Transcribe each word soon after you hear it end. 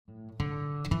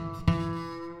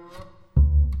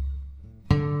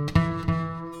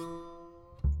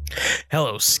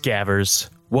Hello, Scavers.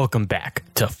 Welcome back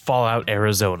to Fallout,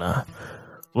 Arizona.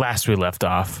 Last we left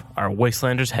off, our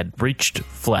Wastelanders had breached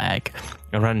Flag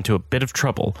and run into a bit of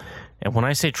trouble. And when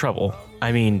I say trouble,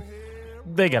 I mean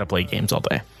they gotta play games all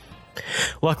day.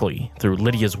 Luckily, through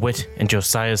Lydia's wit and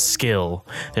Josiah's skill,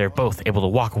 they are both able to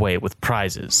walk away with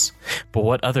prizes. But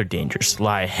what other dangers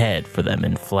lie ahead for them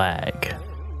in Flag?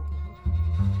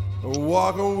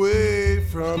 Walk away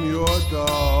from your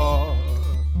dog.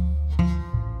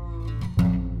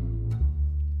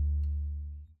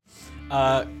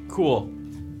 Cool.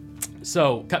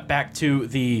 So, cut back to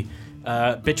the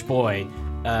bitch boy.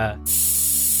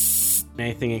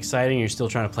 Anything exciting? You're still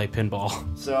trying to play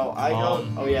pinball. So I go.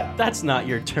 Oh yeah. That's not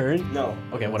your turn. No.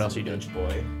 Okay, what else are you doing? Bitch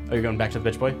boy. Oh, you're going back to the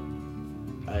bitch boy?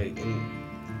 I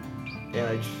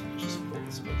just pulled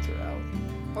the splinter out.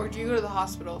 Or do you go to the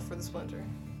hospital for the splinter?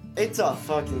 It's a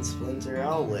fucking splinter.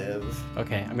 I'll live.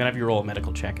 Okay, I'm gonna have you roll a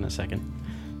medical check in a second.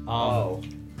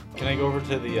 Can I go over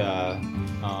to the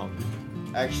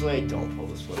Actually, I don't pull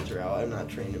the splinter out. I'm not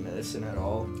trained in medicine at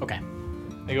all. Okay.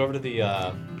 I go over to the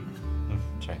And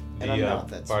I'm not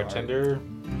that bartender,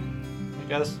 I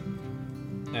guess.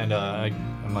 And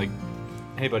I'm like,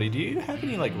 hey buddy, do you have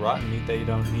any like rotten meat that you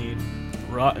don't need?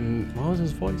 Rotten. What was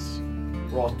his voice?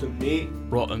 Rotten meat.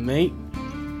 Rotten meat?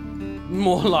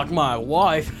 More like my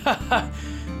wife. I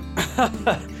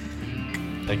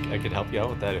could help you out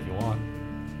with that if you want.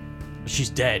 She's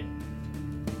dead.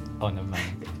 Oh, never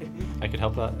mind. I could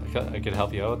help you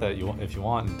out with that if you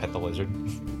want and pet the lizard.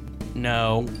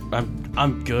 No,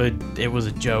 I'm good. It was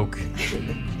a joke.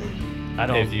 I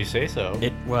don't. If you say so.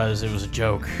 It was a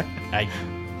joke.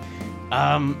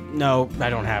 No, I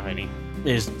don't have any.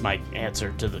 Is my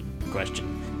answer to the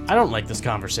question. I don't like this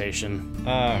conversation.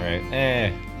 All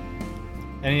right.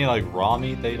 Any like raw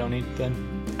meat that you don't eat then?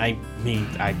 I mean,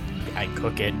 I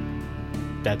cook it.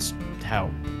 That's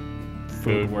how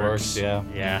food works. Yeah.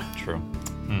 Yeah. True.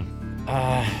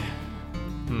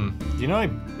 Do you know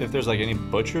if there's like any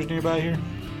butchers nearby here?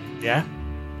 Yeah.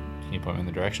 Can you point me in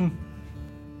the direction?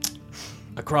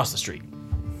 Across the street.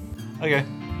 Okay.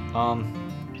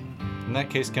 In that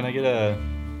case, can I get a?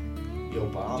 Yo,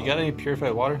 Bob. You got any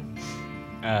purified water?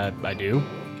 I do.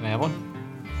 Can I have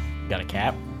one? Got a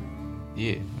cap.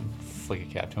 Yeah. Flick a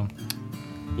cap to him.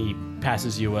 He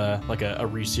passes you a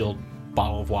resealed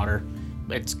bottle of water.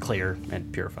 It's clear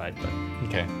and purified, but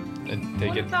Okay. And take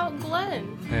What it. about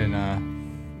Glenn? And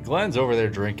Glenn's over there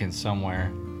drinking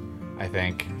somewhere, I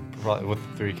think. Probably with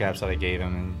the 3 caps that I gave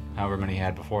him and however many he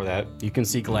had before that. you can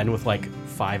see Glenn with like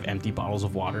 5 empty bottles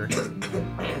of water.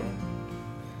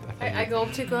 I go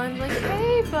up to Glenn like,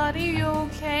 hey buddy, you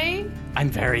okay? I'm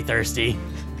very thirsty.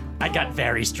 I got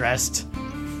very stressed.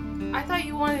 I thought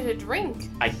you wanted a drink.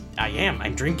 I am.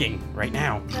 I'm drinking right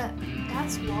now.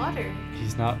 That's water.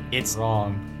 He's not It's-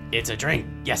 wrong. It's a drink.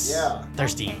 Yes. Yeah.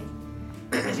 Thirsty.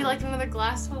 Would you like another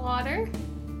glass of water?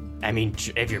 I mean,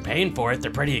 if you're paying for it,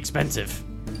 they're pretty expensive.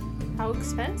 How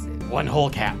expensive? 1 whole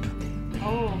cap.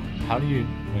 Oh, How do you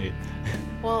wait?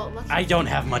 well, I don't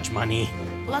have much money.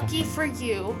 lucky for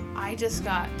you, I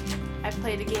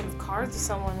played a game of cards with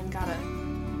someone and got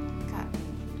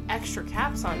extra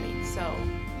caps on me, so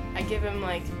I give him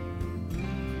like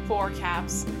 4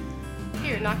 caps.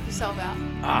 Here, knock yourself out.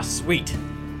 Ah, sweet.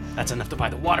 That's enough to buy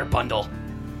the water bundle.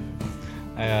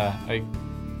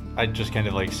 I just kind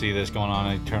of like see this going on.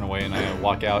 I turn away and I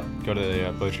walk out, go to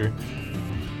the butcher.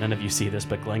 None of you see this,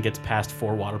 but Glenn gets past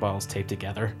 4 water bottles taped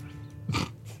together.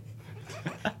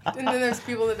 And then there's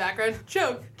people in the background.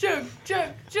 Choke, choke,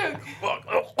 choke, choke.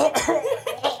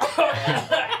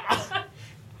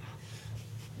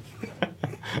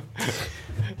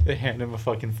 They hand him a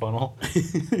fucking funnel.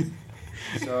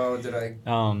 So did I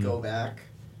go back?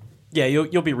 Yeah,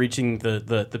 you'll be reaching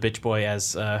the bitch boy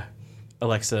as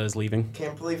Alexa is leaving.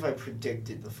 Can't believe I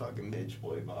predicted the fucking bitch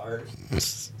boy bar.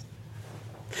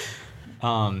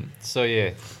 So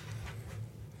yeah.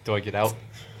 Do I get out?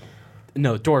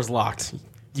 No, door's locked.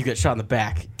 You get shot in the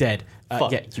back, dead.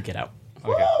 Fuck. Yeah, you get out.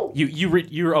 Okay.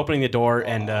 You're opening the door,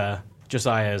 and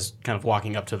Josiah is kind of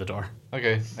walking up to the door.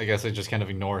 Okay. I guess I just kind of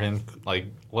ignore him, like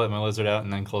let my lizard out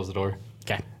and then close the door.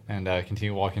 Okay. And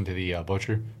continue walking to the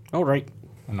butcher. All right.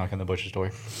 And knock on the butcher's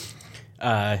door.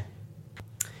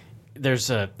 There's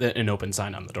an open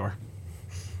sign on the door.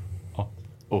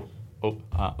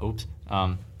 Oops.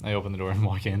 I open the door and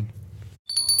walk in.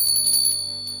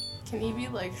 Can he be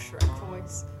like Shrek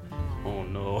voice? Oh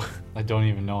no. I don't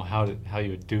even know how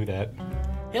you would do that.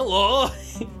 Hello,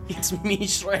 it's me,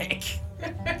 Shrek.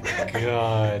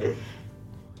 God.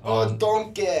 Oh,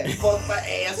 donkey! Fuck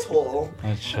my asshole!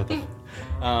 Shut the.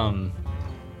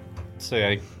 So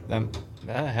yeah,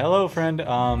 hello, friend.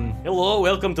 Hello,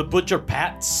 welcome to Butcher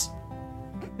Pat's.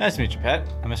 Nice to meet you, Pat.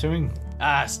 I'm assuming.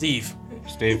 Steve.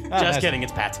 Steve. Just nice. kidding,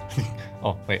 it's Pat.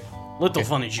 Oh, wait. Little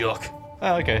funny joke.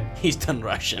 Oh, okay. He's done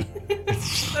Russian.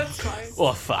 That's fine.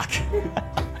 Oh, fuck.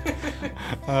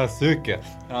 Suka.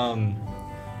 I'm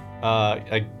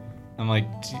like,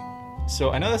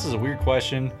 so I know this is a weird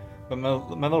question, but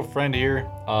my little friend here,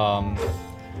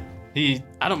 he.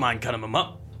 I don't mind cutting him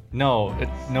up. No,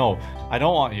 I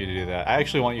don't want you to do that. I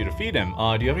actually want you to feed him.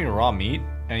 Do you have any raw meat?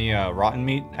 Any rotten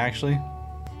meat, actually?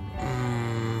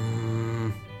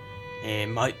 It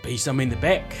might be some in the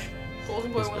back.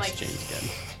 Golden Boy went like.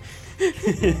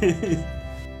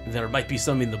 There might be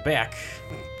some in the back,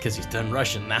 because he's done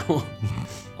Russian now.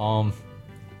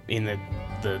 In the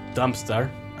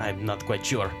dumpster, I'm not quite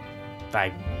sure.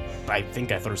 I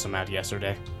think I threw some out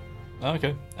yesterday.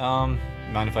 Okay.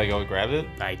 Mind if I go grab it?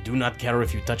 I do not care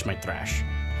if you touch my trash.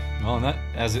 Well,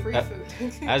 as Free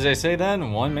food. as I say,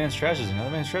 then one man's trash is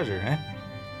another man's treasure, eh?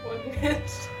 1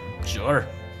 minute. Sure.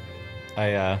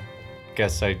 I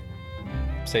guess I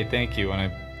say thank you when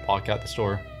I walk out the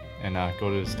store and go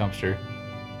to this dumpster.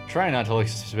 Try not to look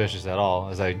suspicious at all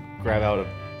as I grab out a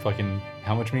fucking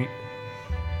how much meat?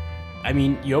 I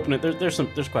mean, you open it. There's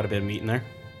quite a bit of meat in there.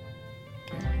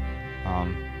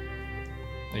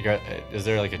 Is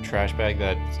there like a trash bag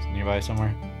that's nearby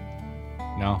somewhere?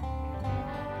 No.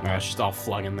 All right, it's just all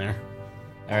flung in there.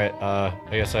 All right. I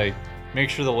guess I make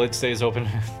sure the lid stays open.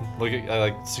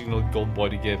 I signal Golden Boy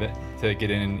to get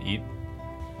in and eat.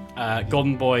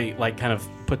 Golden Boy kind of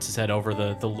puts his head over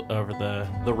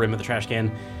the rim of the trash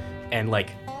can, and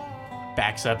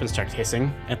backs up and starts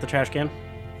hissing at the trash can.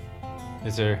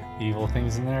 Is there evil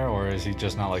things in there, or is he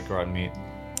just not like rotten meat?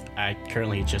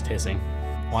 Currently he's just hissing.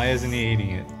 Why isn't he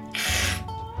eating it?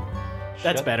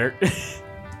 That's Shut- better.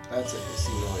 That's a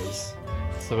hissy noise.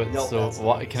 So that's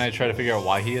why, nice. can I try to figure out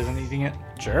why he isn't eating it?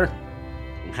 Sure.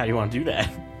 How do you want to do that?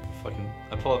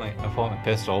 I pull out my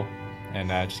pistol, and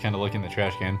just kind of look in the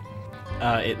trash can.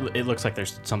 It looks like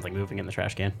there's something moving in the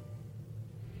trash can.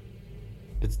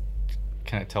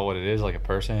 Can I tell what it is, like a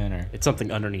person or? It's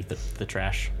something underneath the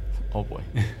trash. Oh boy.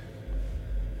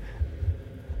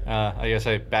 I guess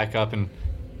I back up and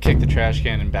kick the trash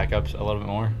can and back up a little bit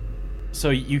more.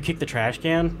 So you kick the trash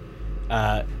can,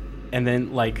 and then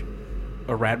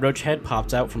a radroach head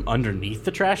pops out from underneath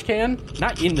the trash can,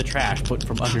 not in the trash, but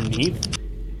from underneath,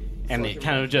 and it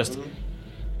kind of just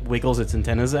wiggles its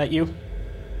antennas at you.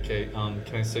 Okay. Can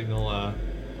I signal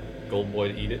Golden Boy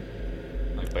to eat it?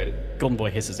 Like bite it? Golden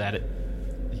Boy hisses at it.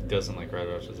 He doesn't like red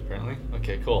roaches apparently.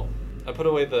 Okay, cool. I put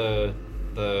away the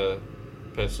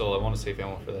pistol. I want to save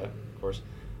ammo for that, of course.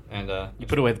 And You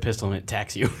put away the pistol and it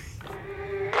attacks you.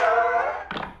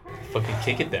 fucking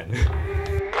kick it then.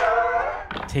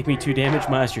 Take me 2 damage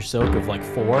minus your soak of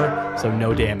 4, so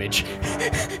no damage.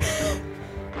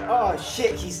 Oh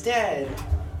shit, he's dead.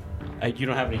 You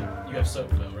don't have any. You have soak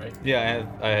though, right? Yeah,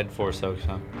 I had 4 soaks,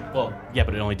 huh? Well, yeah,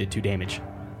 but it only did 2 damage.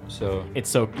 So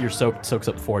It's your soak soaks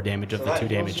up 4 damage of So the that 2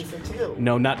 heals damage. you for 2.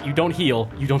 No, not you don't heal.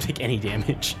 You don't take any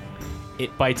damage.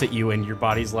 It bites at you and your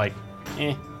body's like,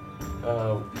 eh.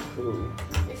 Oh, cool.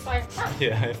 It's like, yeah,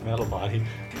 I have metal body.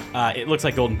 It looks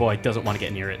like Golden Boy doesn't want to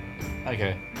get near it.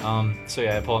 Okay. So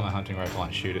yeah, I pull out my hunting rifle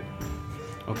and shoot it.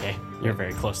 Okay, you're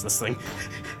very close to this thing.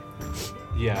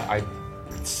 Yeah, I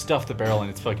stuffed the barrel in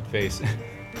its fucking face.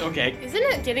 Okay. isn't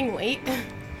it getting late?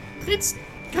 It's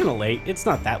kind of late. It's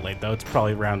not that late though. It's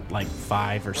probably around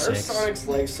 5 or Why are 6. Sonic's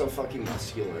legs so fucking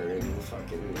muscular and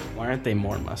fucking... Why aren't they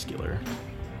more muscular?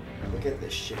 Look at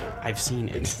this shit. I've seen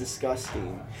It's it.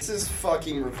 disgusting. This is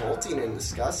fucking revolting and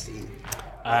disgusting.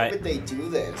 Why would they do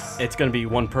this? It's gonna be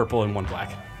 1 purple and 1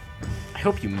 black. I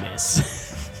hope you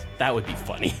miss. That would be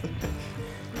funny.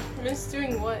 Miss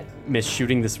doing what? Miss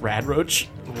shooting this radroach.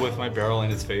 With my barrel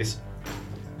in its face.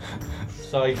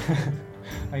 So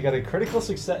I got a critical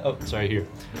success. Oh, sorry, here.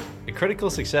 A critical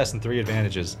success and 3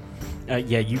 advantages.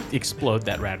 Yeah, you explode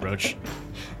that radroach.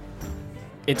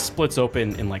 It splits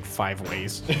open in 5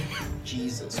 ways.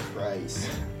 Jesus Christ.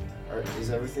 Is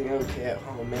everything okay at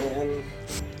home, man?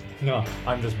 No,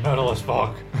 I'm just metal as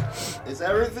fuck. Is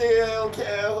everything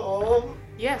okay at home?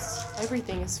 Yes,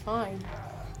 everything is fine.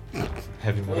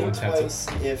 Heavy metal Think intensifies.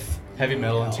 twice if Heavy you need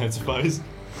metal help. intensifies.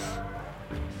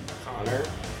 Connor,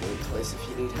 think twice if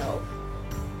you need help.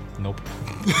 Nope.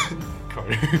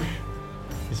 Carter.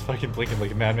 He's fucking blinking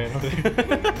like a madman over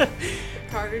there.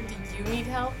 Carter, do you need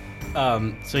help?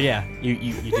 So yeah,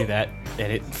 you do that,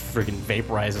 and it freaking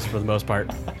vaporizes for the most part.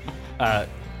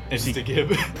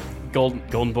 Insta-gib.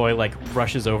 Golden Boy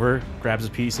rushes over, grabs a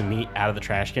piece of meat out of the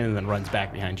trash can, and then runs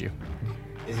back behind you.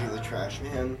 Is he the trash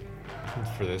man?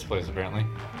 For this place, apparently.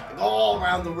 I go all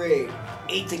around the ring.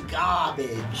 Eat the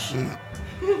garbage.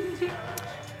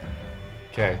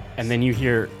 Okay. And then you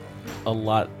hear a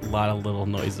lot of little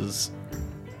noises,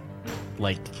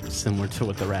 like similar to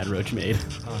what the rad roach made.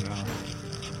 Oh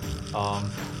no.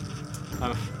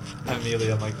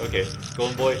 I'm like, okay,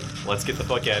 Golden Boy, let's get the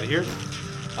fuck out of here.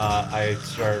 I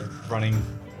start running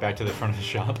back to the front of the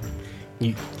shop.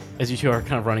 As you two are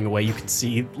kind of running away, you can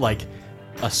see like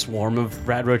a swarm of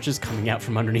rad roaches coming out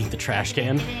from underneath the trash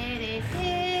can.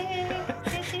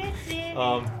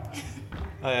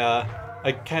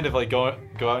 I kind of like go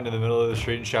out into the middle of the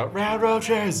street and shout, "Rad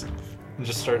roaches!" and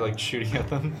just start like shooting at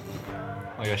them.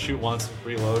 Like I shoot once,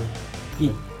 reload.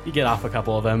 You get off a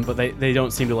couple of them, but they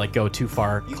don't seem to like go too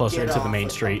far closer to the main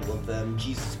street. Couple of them.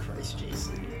 Jesus Christ,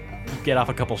 Jason. You get off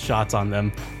a couple shots on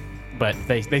them, but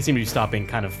they seem to be stopping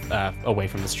kind of away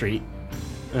from the street,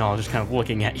 and all just kind of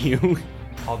looking at you.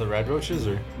 All the rad roaches,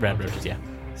 or Rad roaches, yeah.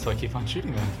 so I keep on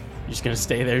shooting them. You're just gonna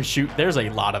stay there and shoot. There's a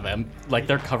lot of them. Like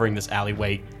they're covering this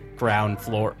alleyway, ground,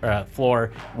 floor,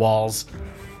 walls.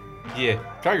 Yeah,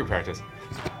 target practice.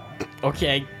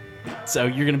 Okay, so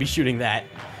you're gonna be shooting that.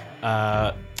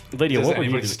 Lydia, Does what would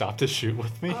you anybody do? stop to shoot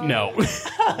with me? No.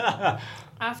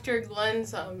 After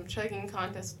Glenn's chugging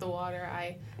contest with the water,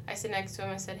 I sit next to him.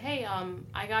 I said, "Hey,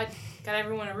 I got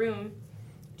everyone a room.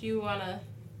 Do you wanna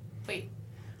wait?"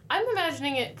 I'm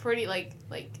imagining it pretty like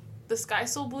the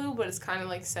sky's still blue, but it's kind of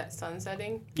like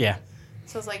sunsetting. Yeah.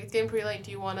 So it's like it's getting pretty late.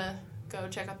 Do you wanna go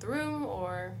check out the room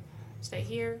or stay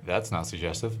here? That's not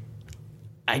suggestive.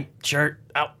 Sure.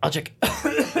 I'll check.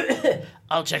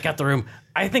 I'll check out the room.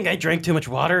 I think I drank too much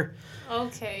water.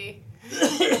 Okay.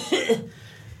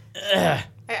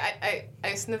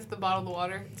 I sniffed the bottle of the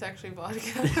water. It's actually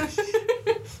vodka.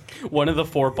 One of the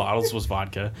 4 bottles was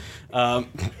vodka. I'm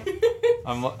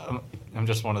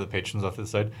just one of the patrons off to the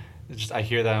side. It's just I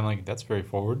hear that I'm like, that's very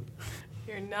forward.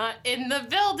 You're not in the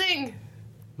building.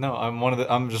 No,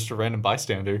 I'm just a random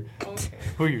bystander. Okay.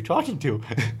 Who are you talking to?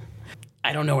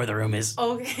 I don't know where the room is.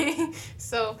 Okay.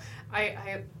 So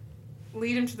I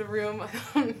lead him to the room.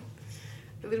 I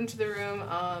lead him to the room.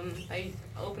 I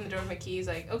open the door with my keys.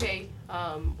 Like, okay.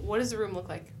 What does the room look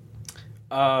like?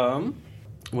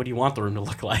 What do you want the room to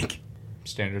look like?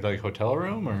 Standard like hotel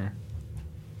room or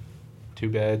 2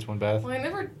 beds, 1 bath? Well, I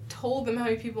never told them how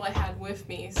many people I had with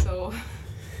me, so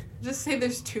just say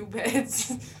there's 2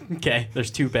 beds. Okay,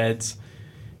 there's 2 beds,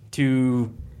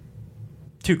 2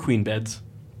 queen beds.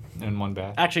 And 1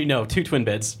 bath. Actually, no, 2 twin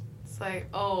beds. It's like,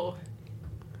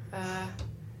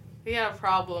 we got a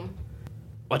problem.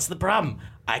 What's the problem?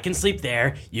 I can sleep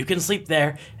there. You can sleep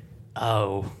there.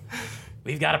 Oh,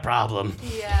 we've got a problem.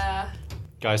 Yeah.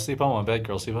 Guys sleep on 1 bed,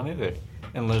 girls sleep on the other.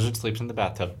 And Lizard sleeps in the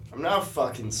bathtub. I'm not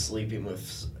fucking sleeping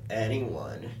with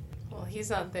anyone. Well, he's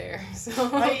not there,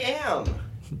 so. I am.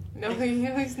 No,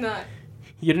 he's not.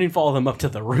 You didn't follow them up to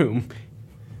the room.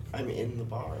 I'm in the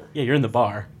bar. Yeah, you're in the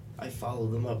bar. I follow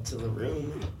them up to the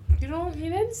room. You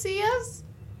didn't see us?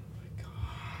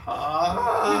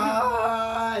 God!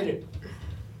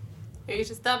 You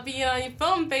should stop being on your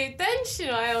phone, pay attention,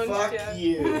 I own Fuck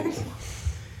you,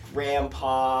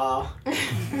 Grandpa.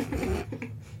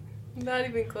 Not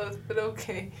even close, but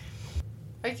okay.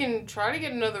 I can try to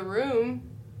get another room.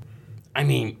 I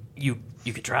mean, you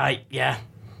could try, yeah.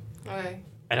 Okay.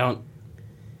 I don't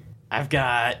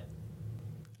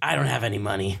have any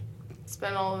money.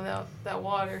 Spend all of that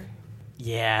water.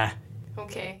 Yeah.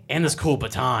 Okay. And this cool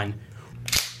baton.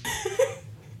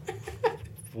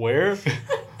 Where?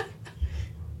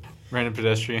 Random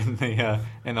pedestrian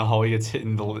in the hallway gets hit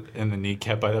in the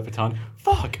kneecap by that baton.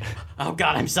 Fuck! Oh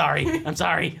God, I'm sorry. I'm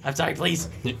sorry, please.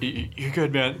 You're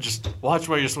good, man. Just watch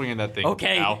while you're swinging that thing.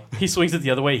 Okay. Ow. He swings it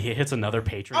the other way. He hits another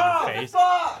patron in the face.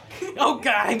 Fuck! Oh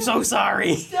God, I'm so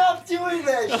sorry. Stop doing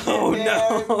that shit, Oh man.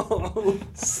 no.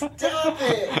 Stop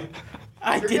it!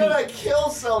 I You're didn't. gonna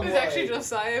kill someone. It's actually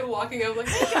Josiah walking up like,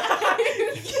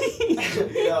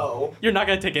 No. You're not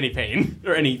gonna take any pain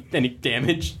or any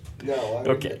damage. No, I would,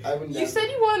 Okay. I would You never. said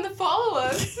you wanted to follow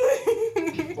us.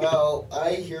 Well,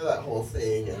 I hear that whole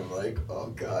thing and I'm like, oh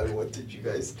God, what did you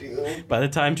guys do? By the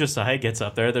time Josiah gets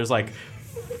up there, there's like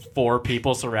 4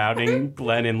 people surrounding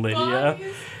Glenn and Lydia.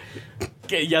 Bodies.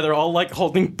 Okay, yeah, they're all like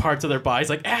holding parts of their bodies,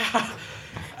 like ah.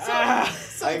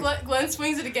 So Glenn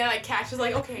swings it again. I catch it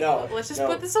like, okay, No, let's just no.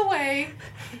 put this away.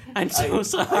 I'm so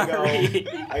sorry.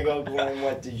 I go, Glenn,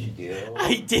 what did you do?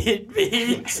 I did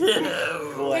me too.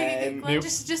 Okay, Glenn. Glenn,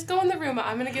 just go in the room.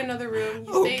 I'm gonna get another room.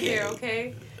 You stay there,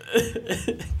 okay?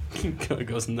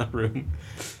 Goes in the room.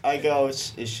 I go,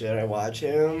 should I watch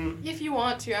him? If you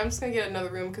want to, I'm just gonna get another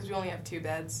room because we only have 2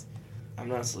 beds. I'm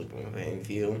not sleeping with any of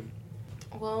you.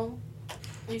 Well,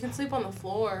 You can sleep on the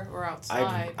floor or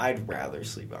outside. I'd rather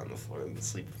sleep on the floor than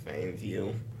sleep with any of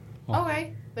you.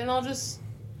 Okay, then I'll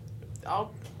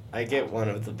I get one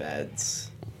of the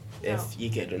beds. No. If you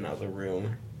get another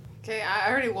room. Okay, I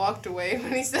already walked away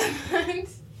when he said that.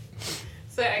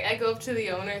 So I go up to the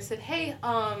owner and said, hey,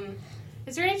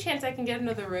 is there any chance I can get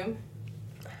another room?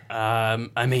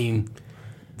 I mean,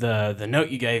 the note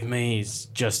you gave me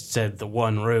just said the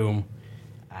one room.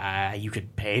 You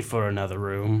could pay for another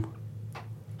room.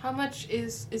 How much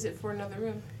is it for another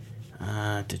room?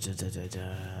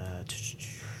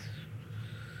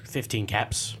 15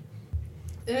 caps.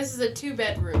 And this is a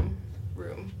 2-bedroom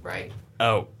room, right?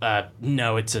 Oh,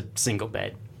 no, it's a single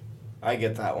bed. I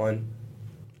get that one.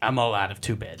 I'm all out of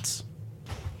 2 beds.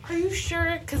 Are you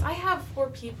sure? Because I have 4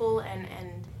 people and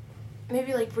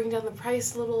maybe like bring down the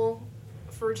price a little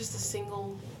for just a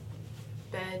single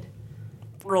bed.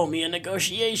 Roll me a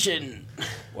negotiation.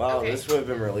 Wow, Okay. this would have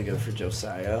been really good for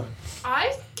Josiah.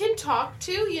 I can talk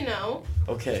to,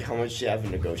 Okay, how much do you have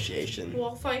in negotiation?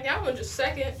 We'll find out in just a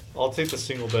second. I'll take the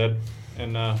single bed,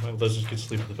 and my lizards can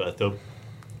sleep in the bathtub.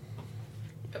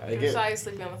 I get- Josiah's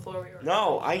sleeping on the floor.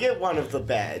 No, I get one of the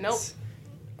beds. Nope.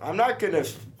 I'm not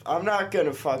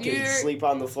gonna fucking You're- sleep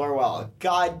on the floor while a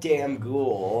goddamn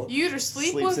ghoul. You either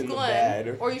sleep Sleeps with in the Glenn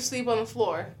bed. or you sleep on the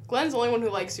floor. Glenn's the only one who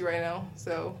likes you right now,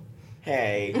 so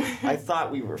Hey, I thought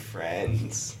we were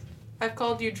friends. I've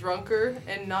called you drunker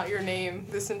and not your name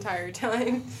this entire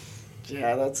time.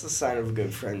 Yeah, that's a sign of a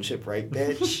good friendship, right,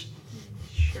 bitch?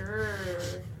 Sure.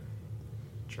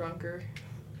 Drunker.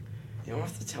 You don't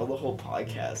have to tell the whole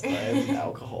podcast that I have an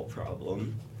alcohol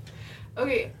problem.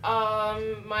 Okay,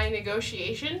 my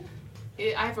negotiation,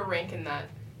 I have a rank in that.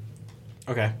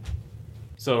 Okay.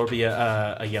 So it'll be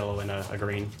a yellow and a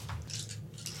green.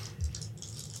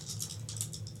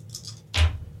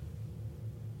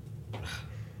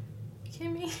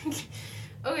 Kidding me?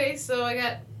 Okay, so I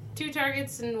got 2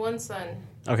 targets and 1 sun.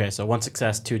 Okay, so 1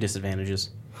 success, 2 disadvantages.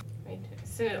 Wait,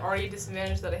 isn't it already a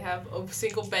disadvantage that I have a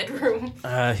single bedroom?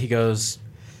 He goes,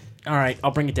 all right, I'll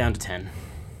bring it down to 10.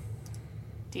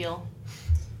 Deal.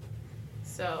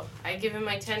 So I give him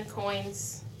my 10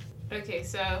 coins. Okay,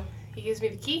 so he gives me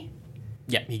the key.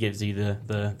 Yeah, he gives you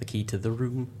the key to the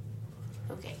room.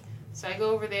 Okay, so I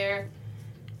go over there,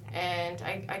 and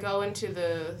I go into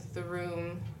the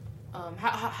room.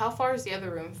 How far is the other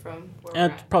room from where we're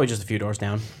at? Probably just a few doors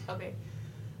down. Okay.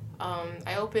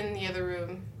 I open the other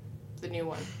room, the new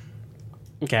one.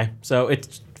 Okay, so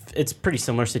it's pretty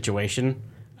similar situation,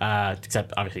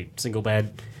 except obviously single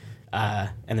bed,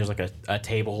 and there's like a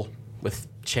table with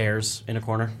chairs in a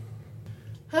corner.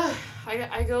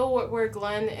 I go where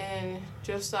Glenn and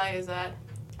Josiah is at,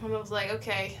 and I was like,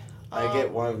 okay. I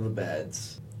get one of the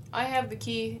beds. I have the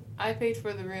key. I paid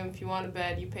for the room. If you want a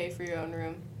bed, you pay for your own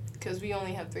room, because we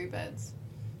only have 3 beds.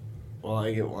 Well,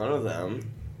 I get one of them.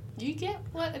 You get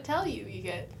what I tell you. You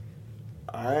get.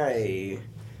 I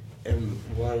am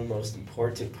one of the most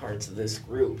important parts of this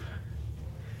group.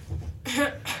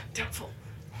 Doubtful.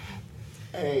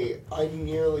 Hey, I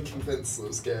nearly convinced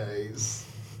those guys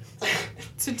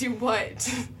To do what?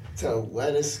 to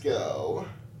let us go.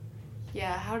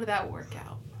 Yeah, how did that work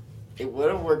out? It would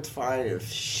have worked fine if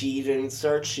she didn't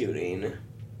start shooting.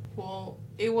 Well,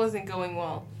 it wasn't going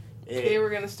well. They were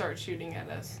gonna start shooting at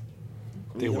us.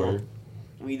 They were.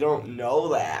 We don't know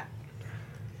that.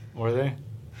 Were they?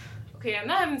 Okay, I'm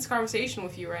not having this conversation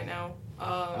with you right now.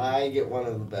 I get one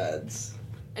of the beds.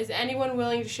 Is anyone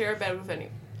willing to share a bed with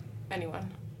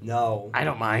anyone? No. I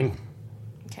don't mind.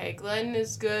 Okay, Glenn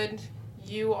is good.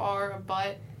 You are a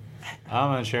butt.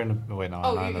 I'm not sharing the. Wait, no,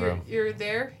 I'm not in the room. You're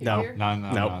there? You're No. here? No, I'm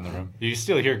Nope. not in the room. You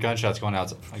still hear gunshots going on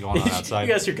outside. You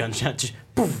guys hear gunshots. Just,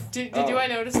 poof. Did I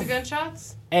notice the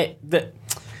gunshots?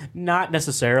 Not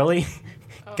necessarily.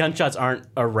 Oh. Gunshots aren't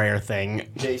a rare thing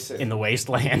Jason. in the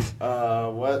wasteland.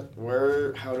 How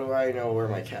do I know where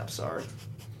my caps are?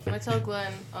 I tell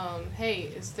Glenn, hey,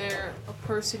 is there a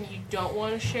person you don't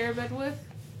want to share a bed with?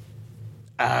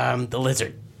 The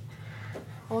lizard.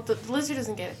 Well, the lizard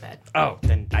doesn't get a bed. Oh,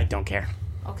 then I don't care.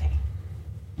 Okay.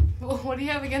 Well, what do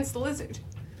you have against the lizard?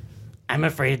 I'm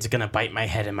afraid it's gonna bite my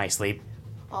head in my sleep.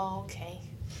 Oh, okay.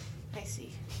 I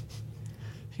see.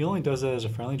 He only does that as a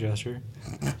friendly gesture.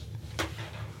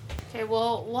 Okay,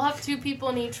 well, we'll have 2 people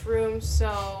in each room,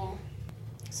 so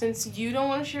since you don't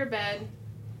want to share a bed,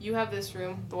 you have this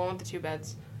room, the one with the 2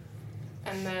 beds.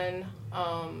 And then,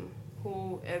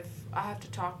 if I have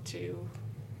to talk to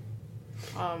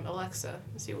Alexa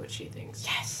and see what she thinks.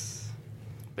 Yes.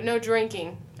 But no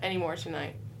drinking anymore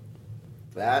tonight.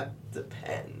 That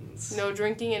depends. No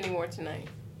drinking anymore tonight.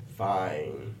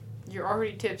 Fine. You're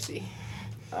already tipsy.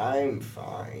 I'm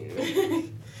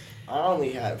fine. I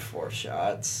only had 4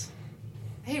 shots.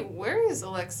 Hey, where is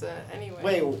Alexa anyway?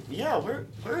 Wait, yeah, where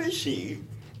is she?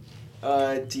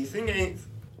 Do you think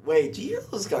Wait, do you hear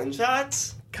those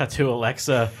gunshots? Cut to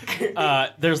Alexa.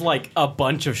 There's like a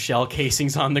bunch of shell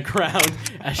casings on the ground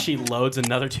as she loads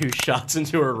another 2 shots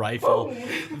into her rifle.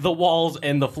 The walls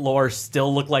and the floor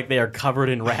still look like they are covered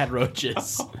in rad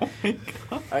roaches.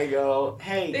 I go,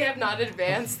 hey. They have not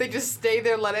advanced. They just stay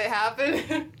there, let it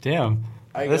happen. Damn.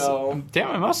 Damn,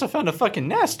 I must have found a fucking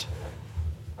nest.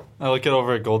 I look it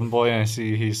over at Golden Boy and I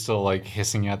see he's still like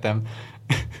hissing at them.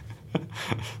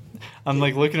 I'm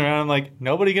like looking around. I'm like,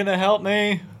 nobody gonna help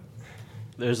me.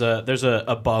 There's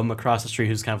a bum across the street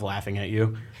who's kind of laughing at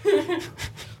you.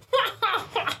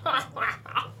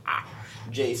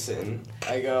 Jason,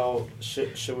 I go,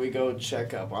 should we go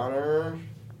check up on her?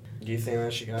 Do you think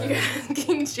that she got You're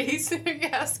asking Jason or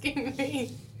you're asking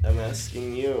me? I'm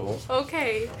asking you.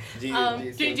 Okay.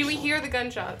 Do we hear the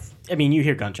gunshots? I mean, you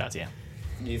hear gunshots, yeah.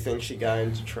 Do you think she got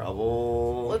into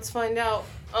trouble? Let's find out.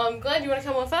 Glenn, do you want to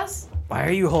come with us? Why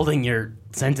are you holding your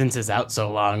sentences out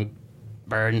so long,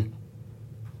 Burn?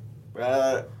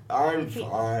 I'm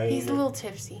fine. He's a little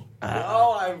tipsy.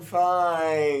 No, I'm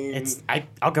fine.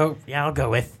 I'll go. Yeah, I'll go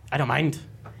with. I don't mind.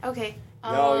 Okay.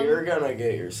 No, you're gonna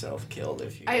get yourself killed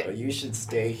if you I- go. You should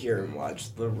stay here and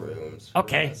watch the rooms. for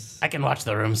Okay, us. I can watch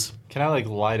the rooms. Can I like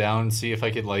lie down and see if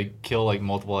I could like kill like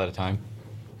multiple at a time?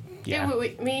 Yeah.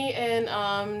 Me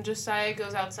and Josiah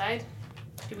goes outside.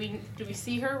 Do we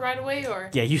see her right away or?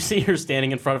 Yeah, you see her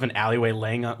standing in front of an alleyway,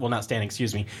 laying on. Well, not standing.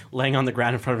 Excuse me, laying on the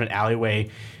ground in front of an alleyway.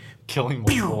 Killing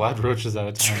multiple rad roaches at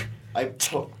a time.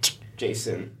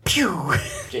 Jason, Pew.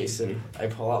 Jason, I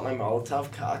pull out my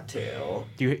Molotov cocktail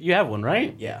You have one,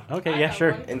 right? Yeah. Okay. I Yeah. have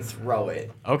Sure. one. and throw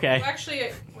it. Okay. Well,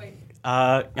 actually, wait.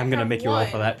 I'm gonna have make you roll one.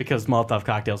 for that because Molotov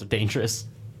cocktails are dangerous.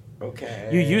 Okay.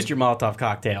 You used your Molotov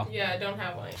cocktail. Yeah, I don't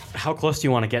have one. How close do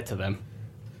you want to get to them?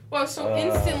 Well, so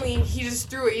instantly he just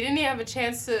threw it. He didn't even have a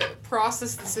chance to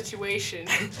process the situation.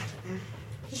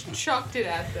 Just chucked it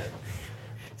at them.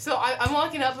 So I'm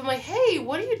walking up. I'm like, "Hey,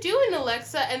 what are you doing,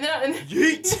 Alexa?" And then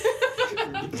Yeet!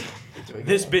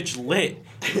 This bitch lit.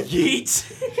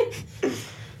 Yeet!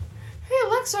 Hey,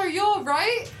 Alexa, are you all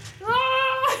right?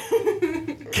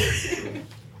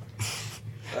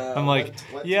 I'm like,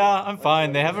 yeah, I'm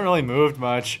fine. They haven't really moved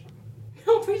much.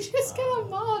 No, we just got a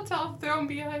Molotov thrown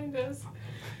behind us.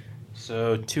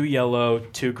 So 2 yellow,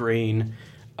 2 green,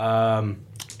 and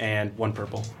 1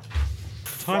 purple.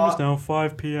 Time is now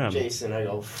 5 p.m. Jason, I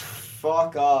go,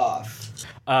 fuck off.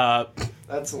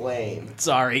 That's lame.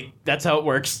 Sorry, that's how it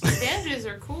works. Bandages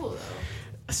are cool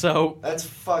though. So That's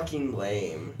fucking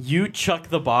lame. you chuck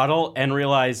the bottle and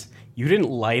realize you didn't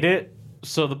light it,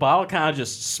 so the bottle kind of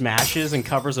just smashes and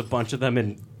covers a bunch of them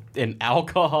in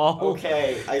alcohol.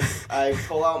 Okay, I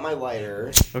pull out my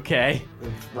lighter Okay,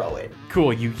 and throw it.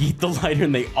 cool. You eat the lighter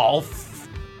and they all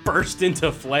burst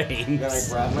into flames. Then I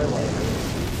grab my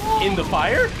lighter. In the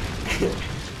fire?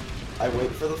 I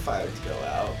wait for the fire to go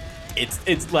out.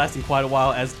 It's lasting quite a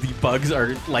while as the bugs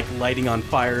are like lighting on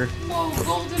fire. Whoa,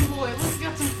 Golden Boy, look, we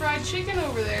got some fried chicken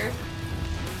over there.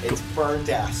 It's burnt,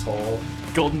 asshole.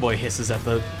 Golden Boy hisses at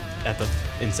the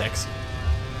insects.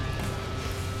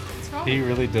 What's wrong? He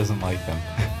really doesn't like them.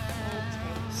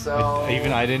 So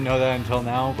Even I didn't know that until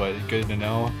now, but good to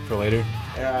know for later.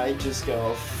 and I just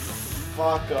go,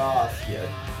 fuck off, you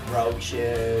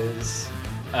roaches.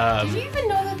 Did you even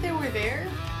know that they were there?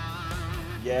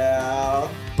 Yeah.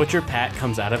 Butcher Pat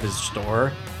comes out of his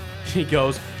store. He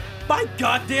goes, "My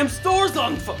goddamn store's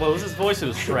on fire!" What was his voice? It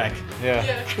was Shrek. Yeah.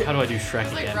 How do I do Shrek It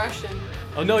was like again? Russian.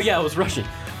 Oh no, yeah, it was Russian.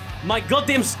 My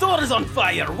goddamn store is on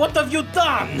fire! What have you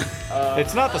done?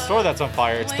 It's not the store that's on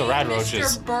fire, it's the rad Blame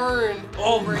roaches. Mr. Burn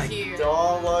Oh over my here.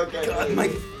 Don't look at God, me. my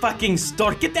fucking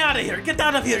store! Get out of here! Get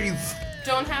out of here, you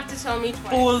Don't have to tell me twice.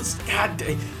 fools! God,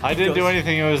 I didn't do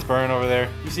anything, it was burn over there.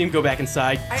 You see him go back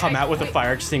inside, come out with a wait.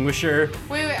 fire extinguisher.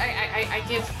 Wait, I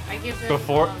give him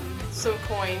Before- some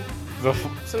coin,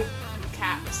 some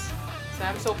caps. So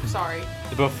I'm so sorry.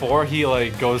 Before he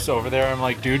like goes over there, I'm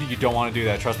like, dude, you don't want to do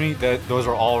that. Trust me, those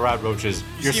are all rad roaches.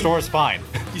 Your see- store's fine.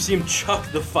 You see him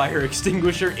chuck the fire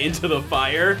extinguisher into the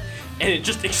fire, and it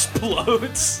just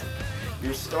explodes.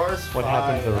 Your store's What fine.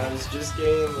 happened to the- I was just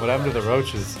getting. What happened to the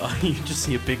roaches? You just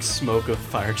see a big smoke of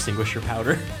fire extinguisher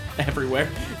powder everywhere.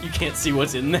 You can't see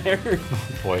what's in there.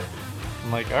 Boy.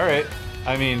 I'm like, all right.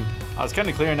 I mean, I was kind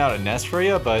of clearing out a nest for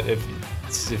you, but if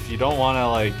you don't want to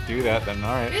like do that, then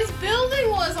all right. His building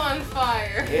was on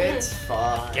fire. It's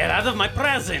fine. Get out of my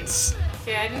presence!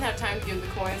 Okay, I didn't have time to give him the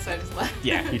coin, so I just left.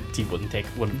 Yeah, he wouldn't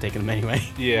have taken them anyway.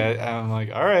 Yeah, I'm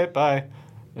like, all right, bye.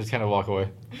 I just kind of walk away.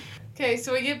 Okay,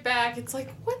 so we get back. It's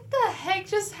like, what the heck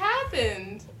just happened?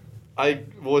 happened? I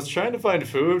was trying to find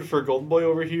food for Golden Boy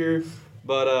over here,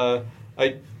 but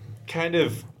I kind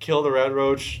of killed a rat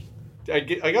roach. I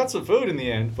got some food in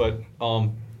the end, but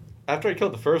after I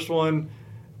killed the first one,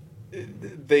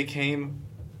 they came.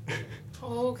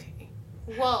 Okay.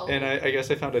 Well, And I guess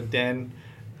I found a den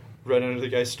right under the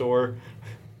guy's store.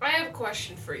 I have a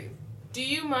question for you. Do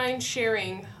you mind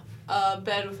sharing a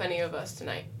bed with any of us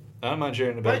tonight? I don't mind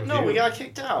sharing the bed But with no, you. we got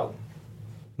kicked out.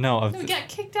 No, We got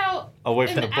kicked out away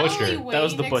in from the butcher. alleyway That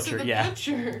was the next butcher, to the yeah.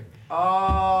 butcher.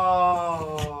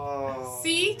 Oh.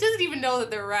 See? Doesn't even know that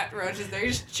they're rat roaches. They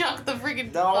just chuck the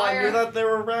freaking No, I fire. knew that there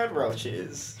were red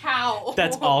roaches. How?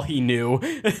 That's all he knew.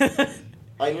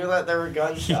 I knew that there were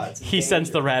gunshots. and He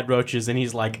sends the danger. rad roaches and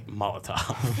he's like,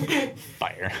 Molotov.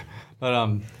 Fire. But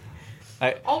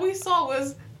All we saw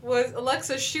was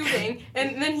Alexa shooting,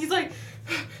 and then he's like,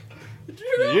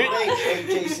 Hey,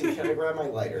 Jason, can I grab my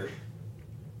lighter?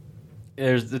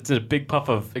 It's a big puff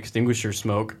of extinguisher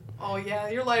smoke. "Oh yeah,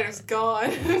 your lighter's gone,"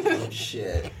 Oh,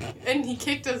 shit. and he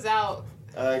kicked us out.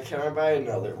 Can I buy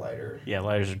another lighter? Yeah,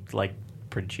 lighters are like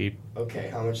pretty cheap, Okay,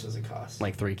 how much does it cost?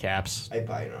 like 3 caps. I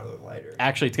buy another lighter.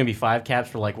 Actually, it's gonna be 5 caps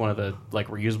for like one of the like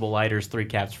reusable lighters, 3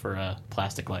 caps for a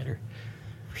plastic lighter.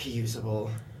 Reusable.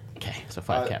 Okay, so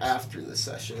 5 caps. After the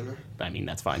session. I mean,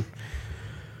 that's fine.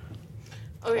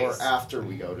 Okay, Or after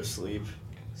we go to sleep.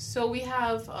 so we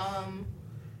have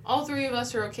all 3 of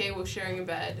us are okay with sharing a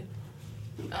bed.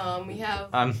 We have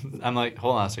I'm like,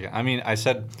 hold on a second. I mean, I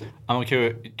said I'm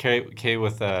okay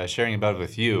with sharing a bed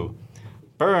with you.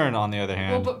 Burn, on the other well,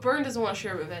 hand, but Byrne doesn't want to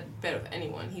share a bed with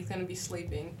anyone. He's gonna be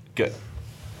sleeping good.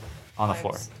 On the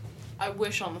floor. I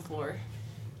wish on the floor.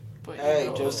 But Hey,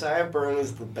 no. Josiah Byrne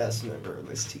is the best member of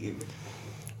this team.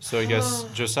 So I guess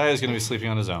Josiah is going to be sleeping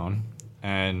on his own,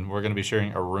 and we're going to be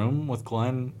sharing a room with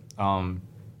Glenn.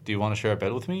 Do you want to share a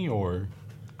bed with me, or?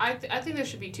 I think there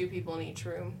should be 2 people in each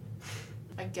room.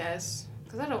 I guess,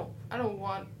 because I don't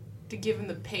want to give him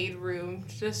the paid room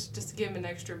just to give him an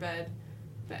extra bed.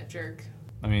 That jerk.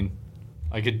 I mean,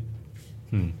 I could.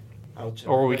 Ouch,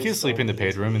 Or we everybody's could sleep in the so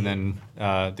paid room, and easy.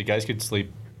 then the guys could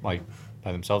sleep like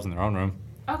by themselves in their own room.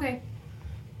 Okay.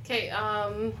 Okay.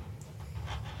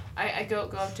 I go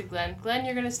up to Glenn. Glenn,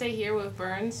 you're gonna stay here with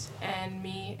Burns and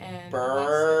me and Alexa.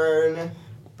 Burn.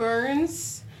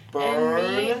 Burns Burn.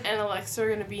 and me and Alexa are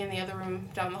gonna be in the other room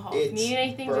down the hall. If you It's need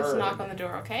anything, just Burn. knock on the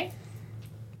door. Okay.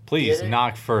 Please Get it?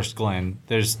 knock first, Glenn.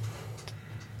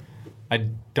 I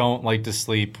don't like to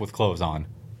sleep with clothes on.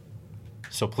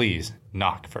 So please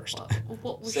knock first.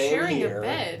 Well, we're Same sharing here. a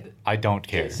bed. I don't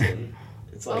care. Jason.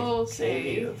 It's like, Okay. same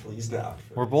here, please knock.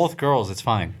 We're both girls. It's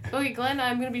fine. Okay, Glenn,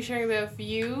 I'm gonna be sharing a bed with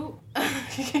you.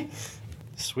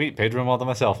 Sweet, paid room all to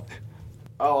myself.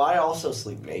 Oh, I also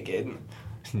sleep naked.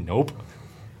 Nope.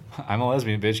 I'm a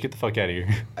lesbian, bitch. Get the fuck out of here.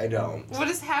 I don't. What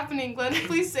is happening, Glenn?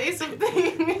 Please say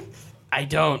something. I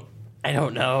don't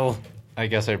know. I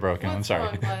guess I broke him. I'm What's sorry.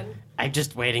 wrong, Glenn? I'm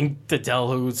just waiting to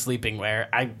tell who's sleeping where.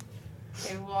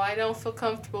 Okay, well, I don't feel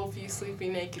comfortable with you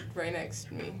sleeping naked right next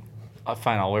to me.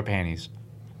 Fine, I'll wear panties.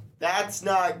 That's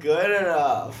not good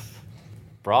enough.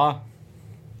 Bra?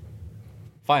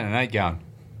 Fine, a nightgown.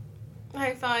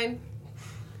 Alright, fine.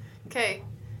 Okay,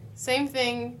 same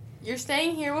thing. You're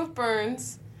staying here with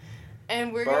Burns,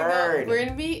 and we're Burn.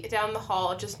 gonna be down the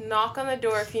hall. Just knock on the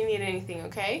door if you need anything,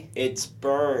 okay? It's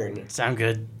Burn. Sound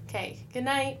good. Okay. Good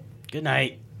night. Good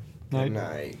night. Good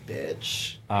night,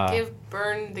 bitch. Give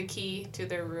Burn the key to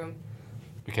their room.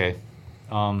 Okay.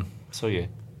 So yeah.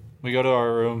 We go to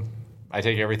our room. I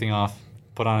take everything off.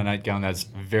 Put on a nightgown that's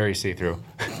very see-through.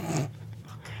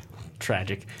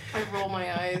 Tragic. I roll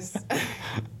my eyes.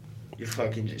 You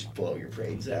fucking just blow your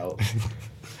brains out.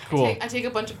 Cool. I take a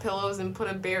bunch of pillows and put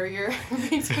a barrier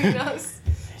between us.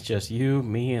 It's just you,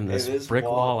 me, and this brick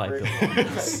wall I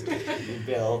built. You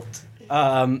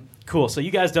built. Cool. So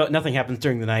you guys don't. Nothing happens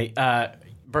during the night.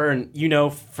 Burn, you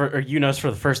notice for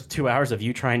the first 2 hours of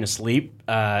you trying to sleep,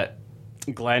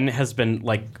 Glenn has been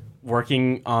like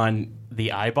working on the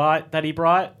iBot that he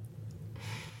brought,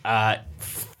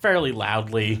 fairly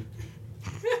loudly.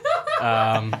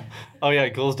 Oh yeah,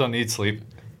 ghouls don't need sleep.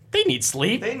 They need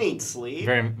sleep. They need sleep.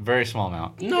 Very, very small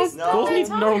amount. No, No. ghouls need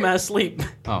They're normal tired. amount of sleep.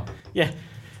 Oh. Yeah.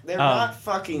 They're not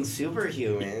fucking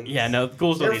superhumans. Yeah. No,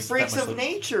 ghouls don't They're need freaks that of much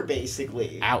sleep. nature,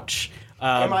 basically. Ouch.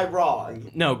 Am I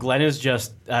wrong? No, Glenn is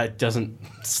just doesn't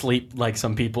sleep like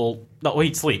some people. No,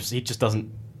 he sleeps. He just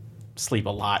doesn't sleep a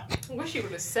lot. I wish you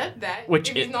would have said that. Which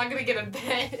if he's it- not gonna get a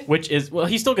bed. Which is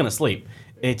he's still gonna sleep.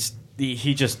 It's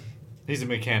he just He's a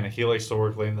mechanic. He likes to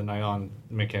work late in the night on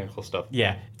mechanical stuff.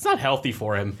 yeah. It's not healthy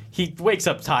for him. He wakes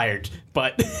up tired,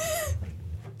 but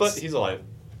But he's alive.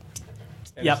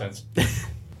 In Yep. a sense.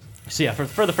 So yeah,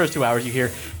 for the first 2 hours, you hear,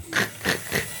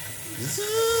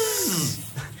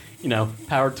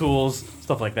 power tools,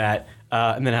 stuff like that.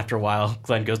 And then after a while,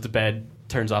 Glenn goes to bed,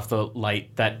 turns off the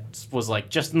light that was like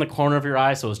just in the corner of your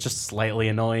eye, so it was just slightly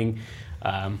annoying.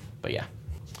 But yeah,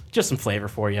 just some flavor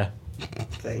for you.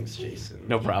 Thanks, Jason.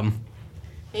 No problem.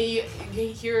 You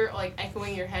hear like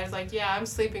echoing your head like, yeah, I'm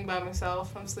sleeping by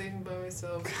myself.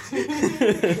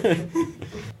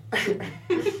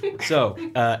 So,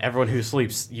 everyone who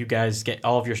sleeps, you guys get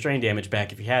all of your strain damage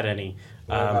back if you had any.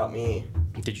 What about me?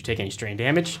 Did you take any strain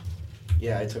damage?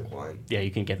 Yeah, I took one. Yeah,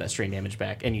 you can get that strain damage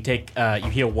back, and you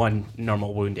heal 1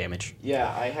 normal wound damage.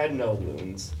 Yeah, I had no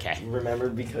wounds. 'Kay. Remember,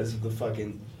 because of the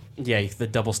fucking... Yeah, the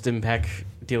double stim pack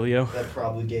dealio. That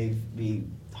probably gave me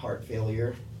heart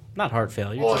failure. Not heart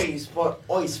failure. Oi,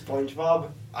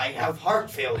 SpongeBob, I have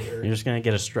heart failure. You're just gonna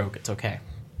get a stroke. It's okay.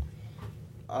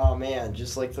 Oh man,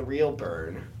 just like the real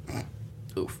Burn.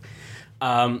 Oof.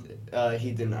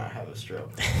 He did not have a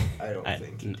stroke. I don't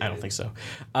think. He did. I don't think so.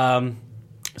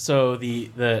 So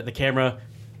the camera,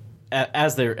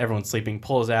 as everyone's sleeping,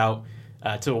 pulls out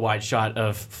to a wide shot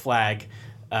of Flag.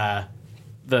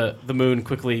 The moon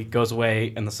quickly goes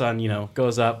away, and the sun,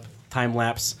 goes up. Time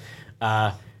lapse,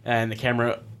 and the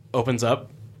camera opens up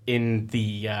in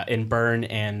Burn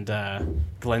and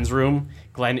Glenn's room.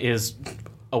 Glenn is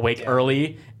awake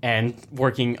early and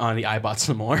working on the iBot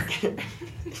some more. I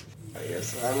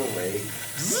guess I'm awake.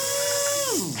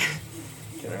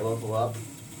 Can I level up?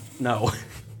 No,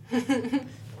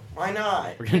 Why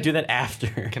not? we're gonna do that after.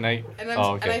 Can I? And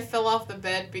okay. and I fell off the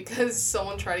bed because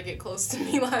someone tried to get close to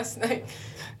me last night.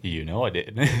 You know I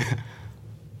did.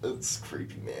 It's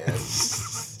creepy, man.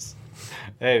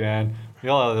 Hey, man. We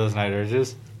all have those night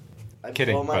urges. I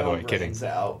Kidding, blow my by the own way, kidding. brains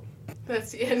out.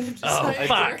 That's the end of just Oh, my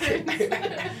fuck.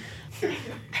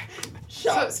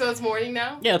 So it's morning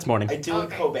now. Yeah, it's morning. I do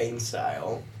Okay. it Cobain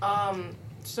style.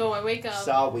 So I wake up.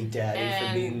 Sorry, Daddy,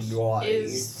 for being And naughty.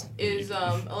 is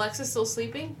Alexa still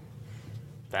sleeping?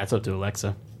 That's up to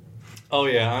Alexa. Oh,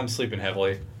 yeah, I'm sleeping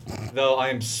heavily. Though I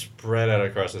am spread out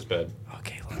across this bed.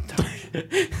 Okay, I'm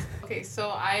tired. Okay, so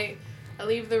I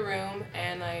leave the room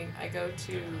and I go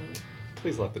to.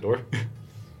 Please lock the door.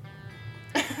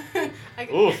 I,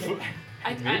 Oof.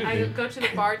 I go to the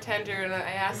bartender and I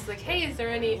ask like, hey, is there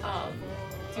any do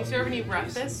you serve any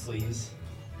breakfast? Please.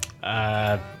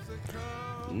 Not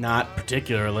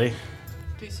particularly.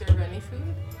 Do you serve any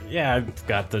food? Yeah, I've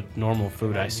got the normal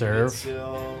food I serve.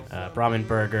 Still. Brahmin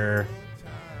burger,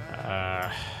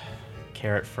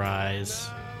 carrot fries.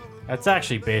 That's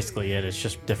actually basically it. It's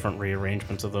just different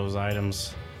rearrangements of those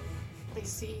items. I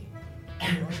see.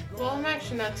 Well, I'm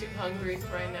actually not too hungry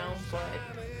right now, but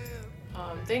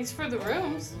thanks for the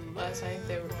rooms last night.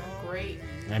 They were great.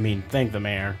 I mean, thank the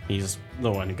mayor. He's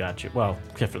the one who got you. Well,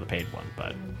 except for the paid one,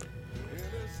 but...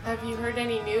 Have you heard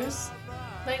any news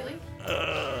lately?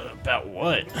 About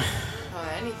what?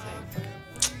 Anything.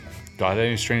 Got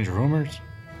any strange rumors?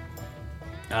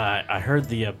 I heard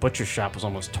the butcher shop was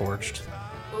almost torched.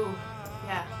 Ooh,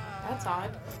 yeah, that's odd.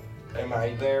 Am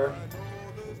I there?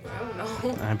 I don't know.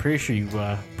 I'm pretty sure you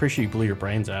blew your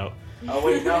brains out. Oh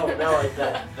wait, no,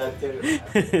 that didn't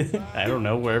happen. I don't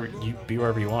know, wherever you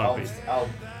want to be. I'll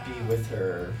be with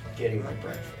her getting my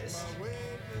breakfast.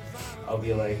 I'll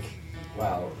be like,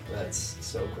 wow, that's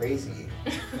so crazy.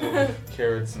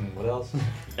 Carrots and what else?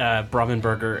 Brahmin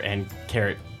burger and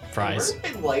carrot fries.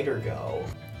 Where'd my lighter go?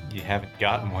 You haven't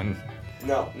gotten one.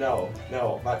 No.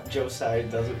 Josiah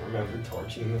doesn't remember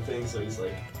torching the thing, so he's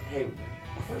like, hey,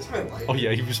 where's my lighter? Oh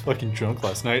yeah, he was fucking drunk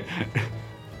last night.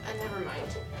 Never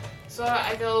mind. So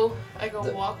I go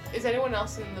walk. Is anyone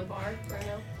else in the bar right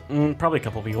now? Probably a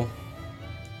couple people.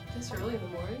 This early in the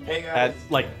morning? Hey guys.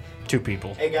 Like 2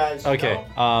 people. Hey guys. you Okay,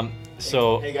 know-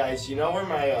 so Hey guys, you know where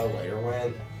my lighter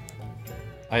went?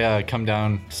 I come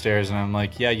downstairs and I'm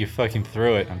like, yeah, you fucking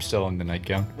threw it. I'm still in the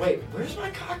nightgown. Wait, where's my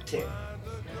cocktail?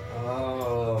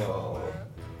 Oh.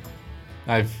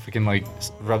 I fucking like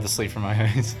rub the sleep from my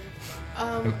eyes.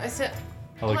 I said.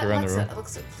 I look around the room.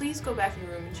 Alexa, please go back in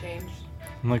your room and change.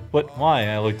 I'm like, what? Why?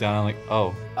 I look down. I'm like,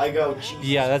 oh, I go, Jesus.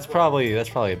 yeah, that's probably a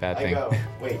bad I thing. go,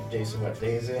 wait, Jason, what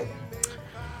day is it?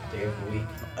 Day of the week.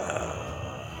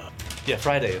 Yeah,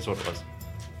 Friday is what it was.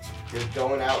 You're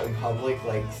going out in public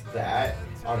like that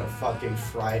on a fucking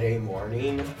Friday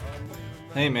morning?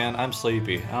 Hey man, I'm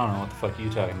sleepy. I don't know what the fuck you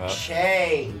talking about.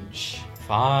 Change.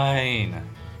 Fine. I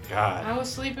God. was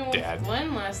sleeping with Dad.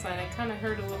 Glenn last night. I kind of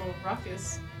heard a little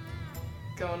ruckus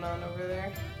going on over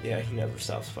there. Yeah, he never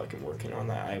stops fucking working on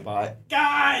that iBot.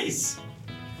 Guys!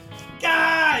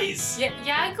 Guys!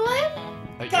 Yeah, Glenn?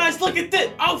 Guys, look at this!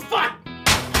 Oh, fuck!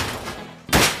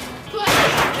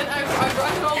 Glenn!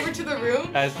 I run over to the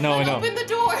room. No, and no. open the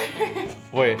door.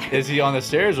 Wait, is he on the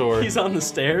stairs or? He's on the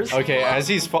stairs. Okay, as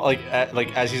he's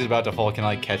as he's about to fall, can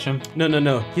I catch him?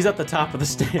 No. He's at the top of the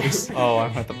stairs. Oh,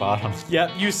 I'm at the bottom.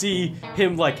 Yeah, you see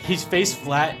him like he's face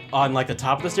flat on like the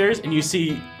top of the stairs, and you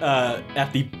see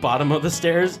at the bottom of the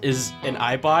stairs is an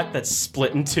iBot that's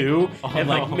split in two, and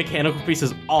like no. mechanical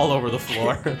pieces all over the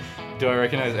floor. Do I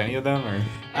recognize any of them or?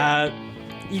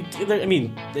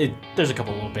 There's a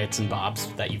couple little bits and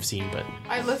bobs that you've seen, but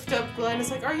I lift up Glenn.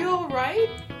 It's like, are you all right?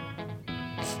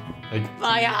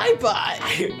 my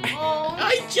iBot. Oh,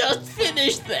 I just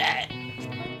finished that.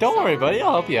 Don't worry, buddy.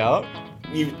 I'll help you out.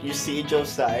 You see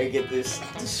Josiah get this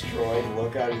destroyed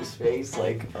look on his face,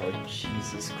 like, oh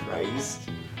Jesus Christ.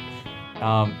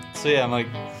 So yeah, I'm like,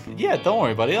 yeah, don't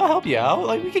worry, buddy. I'll help you out.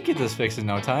 Like, we could get this fixed in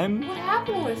no time. what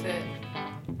happened with it?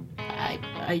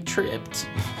 I tripped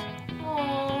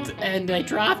Oh, and I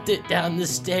dropped it down the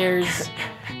stairs.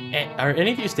 Are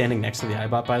any of you standing next to the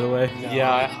iBot, by the way?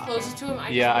 Yeah, really closest to him.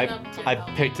 I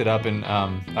picked it up and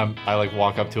I like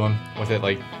walk up to him with it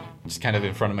like just kind of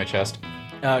in front of my chest.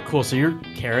 Cool. So you're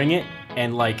carrying it,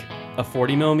 and like a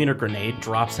 40mm grenade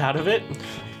drops out of it.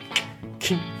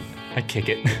 I kick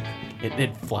it.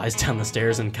 It flies down the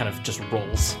stairs and kind of just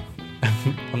rolls.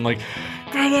 I'm like,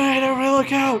 grenade! Everybody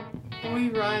look out! We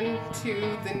run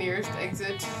to the nearest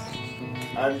exit.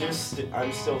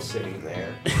 I'm still sitting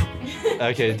there.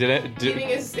 Okay, Eating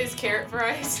his carrot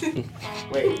fries.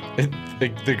 Wait,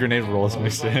 the grenade rolls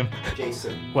next to him.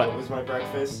 Jason. What? was my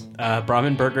breakfast?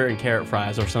 Brahmin burger and carrot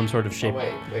fries, or some sort of shape.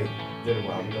 Oh wait. Did a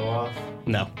bomb go off?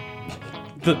 No.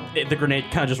 The grenade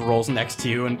kind of just rolls next to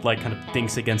you and like kind of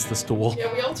dinks against the stool.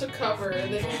 Yeah, we all took cover,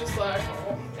 and then he just like,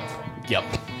 oh. Yep.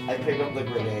 I pick up the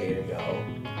grenade and go,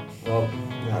 well,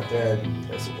 not dead.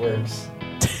 Guess it works.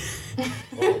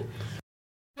 Well,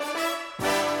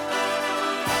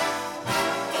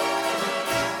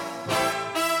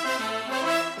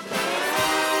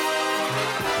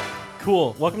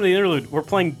 Cool. Welcome to the interlude. We're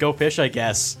playing Go Fish, I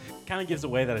guess. Kind of gives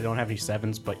away that I don't have any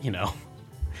sevens, but you know,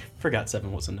 forgot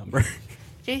 7 was a number.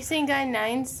 Jason got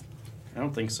 9s. I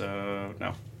don't think so.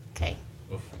 No. Okay.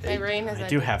 My brain has I a-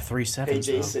 do have 3 hey sevens.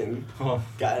 though. Jason,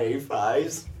 got any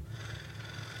 5s?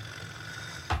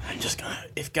 I'm just gonna.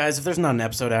 If there's not an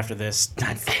episode after this,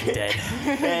 I'm fucking dead.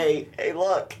 hey,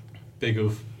 look. Big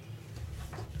oof.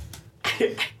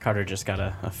 Carter just got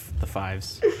the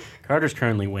 5s. Carter's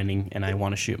currently winning, and I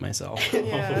want to shoot myself.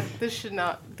 Yeah, this should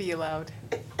not be allowed.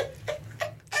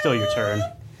 Still your turn.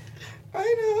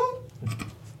 I know.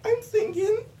 I'm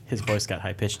thinking. His voice got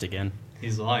high pitched again.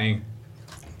 He's lying.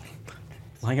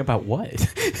 Lying about what?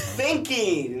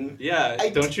 Thinking. Yeah,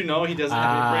 don't you know he doesn't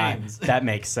have any brains? That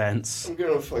makes sense. I'm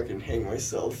gonna fucking hang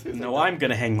myself. No, I'm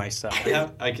gonna hang myself.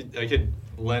 I could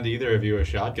lend either of you a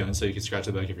shotgun so you could scratch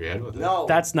the back of your head with it. No.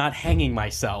 That's not hanging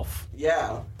myself.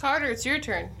 Yeah. Carter, it's your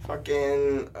turn.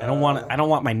 Fucking. I don't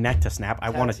want my neck to snap. I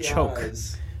want to choke.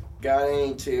 Tatiana's. Got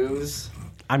any 2s?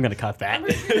 I'm gonna cut that.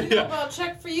 I'll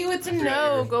check for you. It's a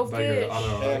no. Go By your fish.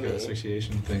 auto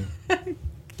asphyxiation thing.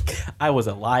 I was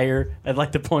a liar. I'd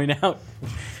like to point out.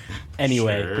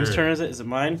 Anyway, Sure. whose turn is it? Is it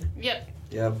mine? Yep.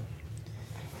 Yep.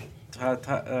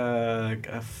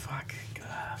 Fuck.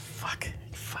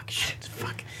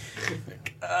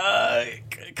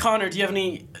 Connor, do you have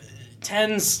any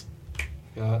 10s?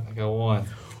 I got 1.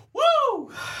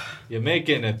 Woo! You're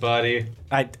making it, buddy.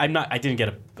 I didn't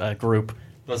get a group.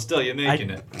 But still, you're making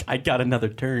it. I got another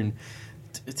turn.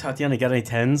 Tatiana, got any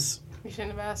 10s? You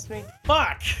shouldn't have asked me.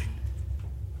 Fuck!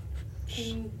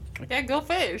 Yeah, go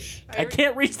fish. I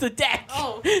can't reach the deck.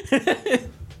 Oh.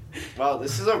 Wow,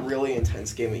 this is a really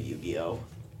intense game of Yu-Gi-Oh.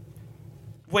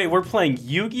 Wait, we're playing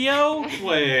Yu-Gi-Oh?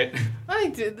 Wait. I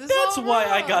did this. That's all why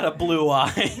I wrong. got a blue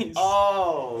eyes.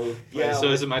 Oh. Yeah. Wait, so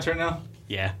is it my turn now?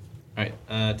 Yeah. Alright,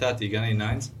 Tati, you got any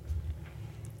 9s?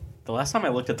 The last time I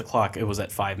looked at the clock, it was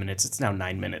at 5 minutes. It's now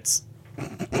 9 minutes.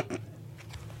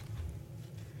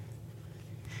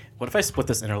 What if I split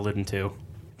this interlude in 2?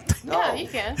 No. Yeah, you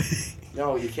can.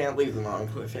 No, you can't leave them on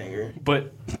cliffhanger.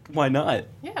 But why not?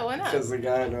 Yeah, why not? Because they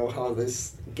gotta know how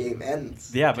this game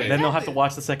ends. Yeah, but Okay. then they'll have to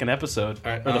watch the second episode.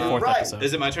 All right, Or the 4th right. episode.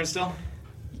 Is it my turn still?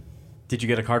 Did you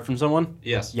get a card from someone?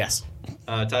 Yes. Yes.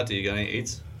 Tati, you got any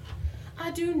 8s?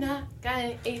 I do not got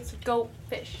any 8s. Go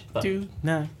fish. Do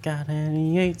not got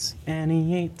any 8s,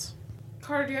 any 8s.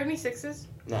 Carter, do you have any 6s?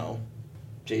 No.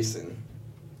 Jason,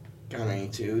 got any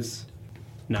 2s?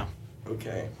 No.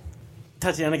 Okay.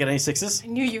 Tatiana, got any 6s? I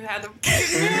knew you had them.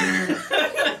 Someone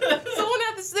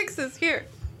had the 6s. Here.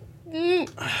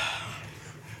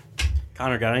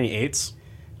 Connor, got any 8s?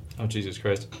 Oh, Jesus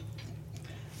Christ.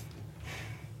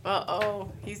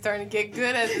 Uh-oh. He's starting to get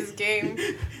good at this game.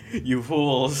 You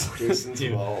fools. Jason's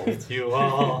involved. You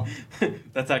all.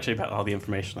 That's actually about all the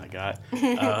information I got.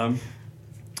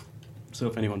 So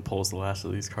if anyone pulls the last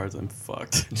of these cards, I'm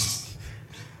fucked.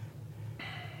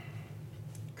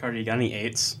 Carter, you got any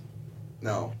 8s?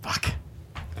 No. Fuck.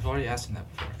 I've already asked him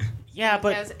that before. Yeah, He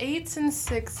but... has 8s and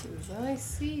 6s. I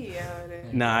see how it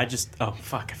is. Nah, I just... Oh,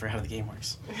 fuck. I forgot how the game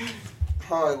works.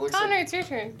 Huh, it looks Connor, like... it's your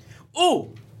turn.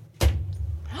 Ooh!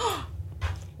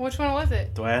 Which one was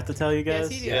it? Do I have to tell you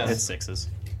guys? Yes, you do. Yes. It's 6s.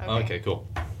 Okay, cool.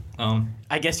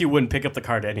 I guess you wouldn't pick up the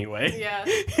card anyway. Yeah.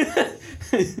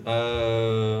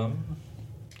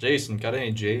 Jason, got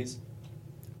any J's?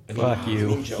 Fuck You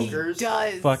mean you. Jokers? He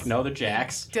does. Fuck no, they're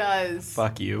Jacks. Does.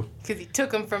 Fuck you. Because he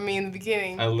took them from me in the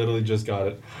beginning. I literally just got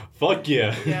it. Fuck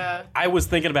yeah. Yeah. I was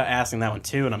thinking about asking that one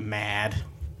too, and I'm mad.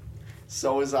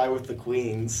 So was I with the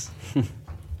queens.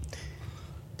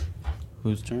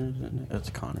 Whose turn is it? It's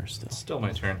Connor still. Still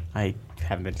my turn. I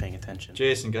haven't been paying attention.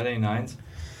 Jason, got any 9s?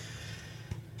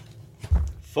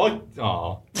 Fuck.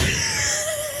 Aw.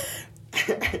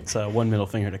 It's one middle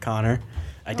finger to Connor.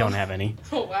 I don't have any.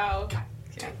 Oh, wow.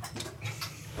 Okay.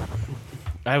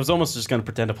 I was almost just gonna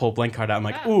pretend to pull a blank card out. I'm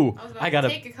like, Yeah, ooh, I was about I to gotta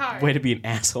take a card. way to be an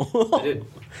asshole. I did.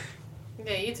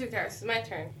 Okay, you 2 cards. It's my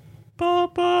turn. Ba,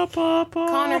 ba, ba, ba.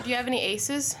 Connor, do you have any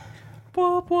aces?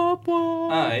 Ba, ba, ba,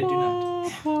 I do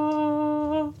not.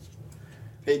 ba.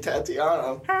 Hey,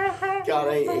 Tatiana. Got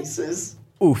any aces?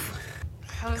 Oof.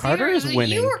 I was Carter either- is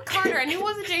winning. You or Carter. I knew it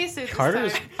wasn't Jason. this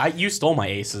Carter's. time. You stole my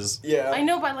aces. Yeah. I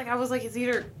know, but like I was like, it's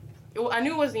either. I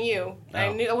knew it wasn't you. Oh.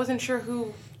 I wasn't sure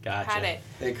who Gotcha. had it.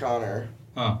 Hey, Connor.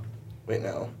 Huh. Wait,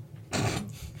 no.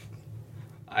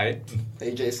 I.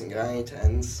 Hey, Jason, got any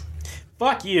 10s?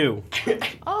 Fuck you.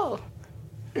 Oh.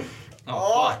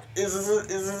 Oh, fuck. Is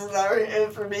this another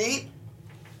hit for me?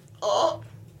 Oh.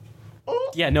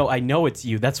 Oh. Yeah, no, I know it's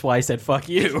you. That's why I said fuck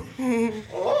you.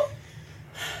 Oh.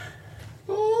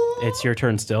 Oh. It's your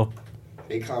turn still.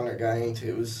 Hey, Connor, got any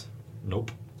 2s?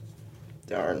 Nope.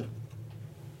 Darn.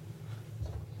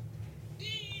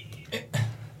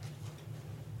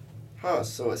 Huh,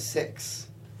 so a 6.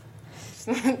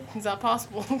 Is that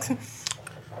possible?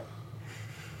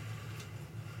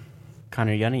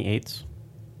 Connor, you got any 8s?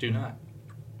 Do not.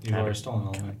 You've Can I have already a- stolen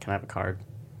all Can, mine. can I have a card?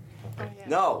 Oh, yeah.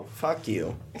 No, fuck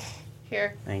you.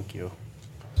 Here. Thank you.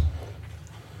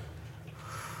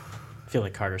 I feel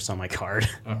like Carter saw my card.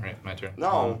 Alright, my turn.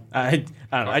 No. I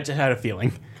don't know. I just had a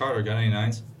feeling. Carter, got any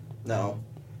 9s? No.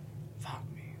 Fuck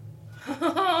me.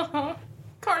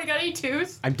 Carter, got any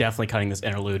 2s? I'm definitely cutting this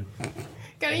interlude.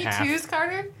 Got any Half. 2s,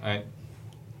 Carter? Alright.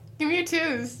 Give me your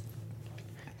 2s.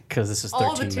 Because this is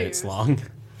All the 13 minutes twos. long.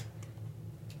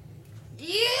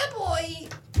 Yeah, boy.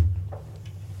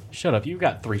 Shut up. You've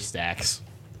got 3 stacks.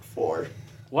 4.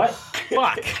 What?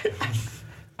 Fuck.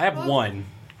 I have 1.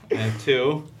 I have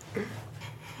 2.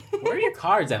 Where are your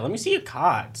cards at? Let me see your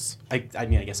cards. I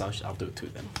mean, I guess I'll do it too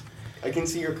then. I can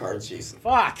see your cards, Jason.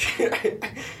 Fuck.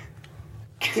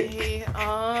 Okay,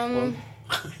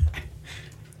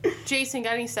 Jason,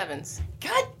 got any 7s?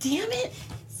 God damn it.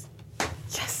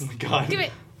 Yes. Oh my god. Give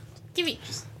it. Give me.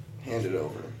 Hand it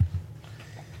over.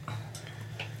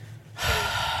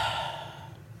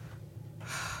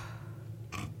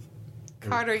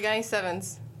 Carter, you got any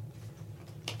 7s?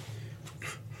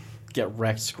 Get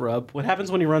wrecked, scrub. What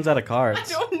happens when he runs out of cards? I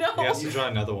don't know. He has to draw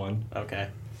another one. Okay.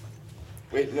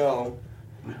 Wait, no.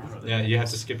 Yeah, you have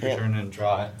to skip your Yeah. turn and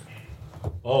draw it.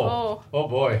 Oh. Oh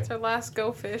boy. It's our last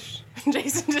go fish.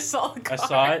 Jason just saw the I card.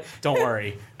 saw it. Don't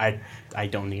worry. I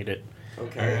don't need it.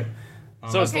 Okay.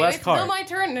 Alright. So it's the Okay, last it's card. still my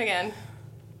turn again.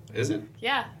 Is it?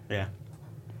 Yeah. Yeah.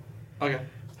 Okay.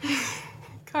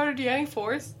 Carter, do you have any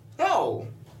 4s? No.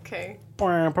 Okay.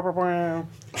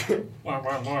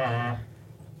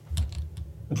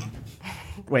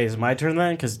 Wait, is it my turn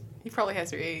then? Because He probably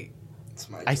has your 8. It's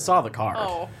my I turn. saw the card.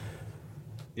 Oh.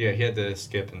 Yeah, he had to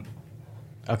skip and.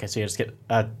 Okay, so you just get.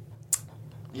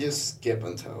 You just skip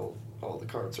until all the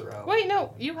cards are out. Wait,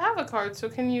 no. You have a card, so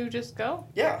can you just go?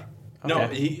 Yeah. No,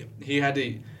 Okay. he had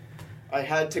to. I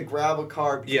had to grab a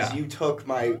card because Yeah. you took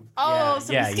my. Oh, Yeah,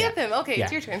 so yeah, we skip him. Okay, yeah.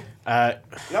 it's your turn.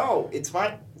 No, it's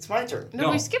my turn. No,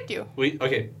 No. we skipped you.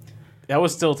 Okay. That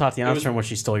was still Tatiana's It was- turn when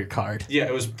she stole your card. Yeah,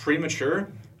 it was premature.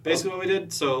 Basically, what we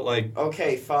did. So like.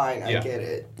 Okay, fine. I Yeah. get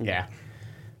it. Yeah.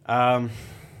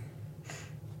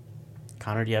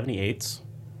 Connor, do you have any 8s?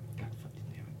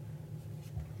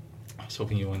 I was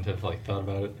hoping you wouldn't have like thought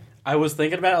about it. I was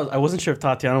thinking about it. I wasn't sure if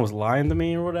Tatiana was lying to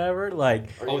me or whatever. Like,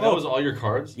 Oh, that was all your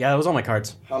cards? yeah, that was all my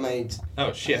cards. How many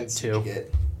Oh shit. tens did 2. you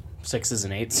get? 6s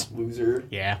and 8s. Loser.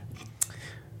 Yeah.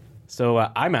 So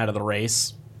I'm out of the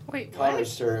race. Wait,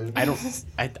 Connor's what? turn. I don't.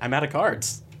 I'm out of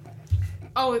cards.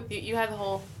 Oh, you had the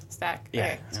whole stack. Yeah.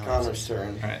 Okay. It's Connor's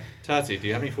turn. All right. Tati, do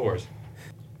you have any 4s?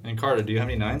 And Carter, do you have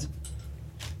any 9s?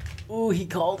 Ooh, he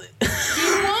called it.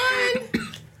 You won!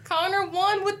 Connor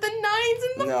won with the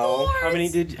 9s and the No.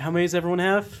 4s. How many does everyone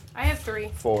have? I have 3.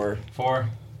 4. 4.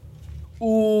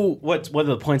 Ooh, what do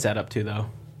the points add up to though?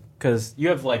 Because you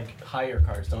have like higher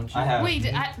cards, don't you? I have. Wait,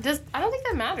 I don't think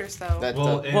that matters though.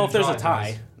 Well, if there's a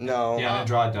tie, No. Yeah, in a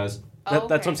draw it does. Oh,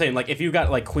 that's what I'm okay. saying. Like if you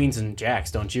got like queens and jacks,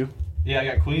 don't you? Yeah, I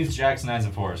got queens, jacks, 9s,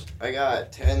 and 4s. I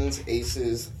got 10s,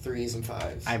 aces, 3s, and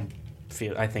 5s.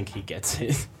 I think he gets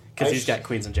it because he's got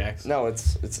queens and jacks. No,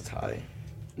 it's a tie.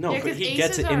 No, Yeah, but 'cause he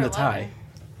gets aces it in are the tie. 11.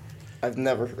 I've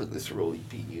never heard this rule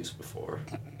be used before.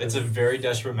 It's a very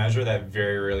desperate measure that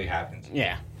very rarely happens.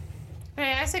 Yeah.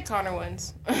 Hey, I said Connor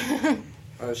wins.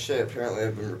 Oh shit, apparently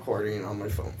I've been recording on my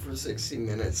phone for 60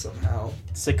 minutes somehow.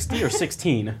 60 or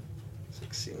 16?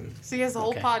 16. So he has the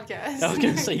whole Okay. podcast. I was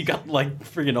gonna say you got like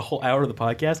freaking a whole hour of the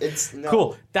podcast. It's no.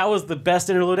 Cool. That was the best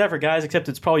interlude ever, guys. Except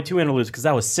it's probably 2 interludes because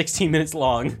that was 16 minutes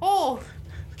long. Oh.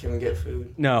 Can we get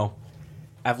food? No,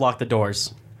 I've locked the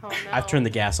doors. Oh no. I've turned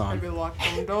the gas Maybe on. lock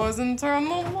them doors and turn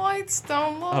the lights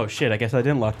down low. Oh shit! I guess I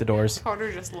didn't lock the doors.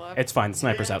 Carter just left. It's fine. The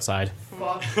sniper's outside.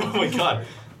 Fuck. Oh my god.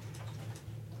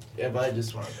 Yeah, but I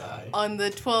just want to die. On the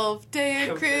 12th day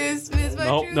of Christmas, my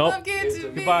Nope, true nope. love gave to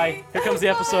me. Goodbye. Here comes the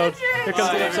episode. Here comes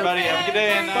Bye, the episode. everybody. Have a good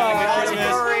day and Bye. good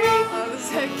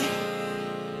Christmas.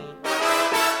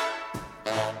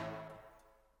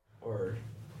 Or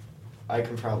I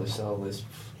can probably sell this.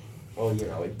 Well, you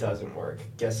know, it doesn't work.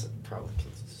 Guess I probably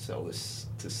can sell this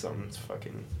to some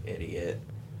fucking idiot.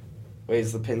 Wait,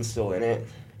 is the pin still in it?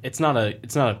 It's not a.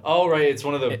 Oh, right. It's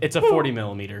one of the. It's a 40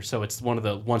 millimeter, so it's one of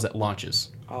the ones that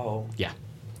launches. Oh. Yeah.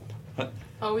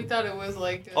 Oh, we thought it was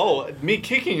like. Oh, me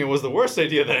kicking it was the worst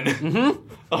idea then. Mm-hmm.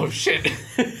 Oh, shit.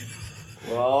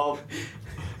 Well,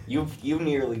 you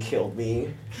nearly killed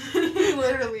me.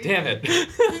 Literally. Damn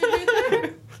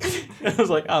it. I was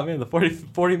like, oh man, the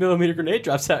 40 millimeter grenade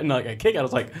drops out, and like I kick it. I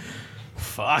was like,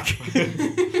 fuck.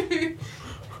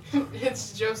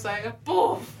 It's Josiah.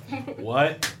 Boom.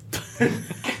 What?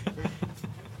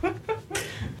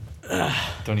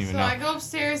 Don't even So know. I go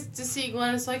upstairs to see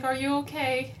Glenn. It's like, are you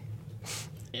okay?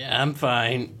 Yeah, I'm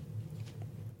fine.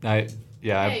 I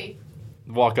Hey.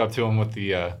 walk up to him with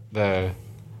the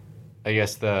I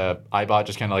guess the iBot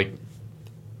just kind of like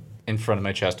in front of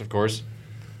my chest, of course.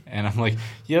 And I'm like,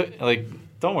 yeah, like,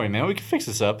 don't worry, man. We can fix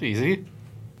this up easy.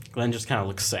 Glenn just kind of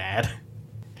looks sad.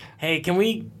 Hey, can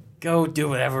we go do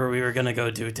whatever we were gonna go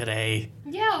do today?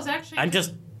 Yeah, I was actually. I'm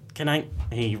just. Can I?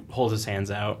 He holds his hands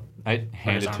out. I Or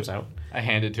hand his it arms to out. I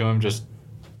hand it to him. Just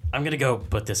I'm gonna go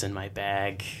put this in my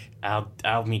bag.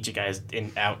 I'll meet you guys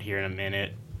out here in a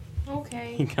minute. He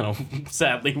Okay. kind of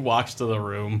sadly walks to the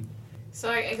room. So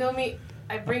I go meet.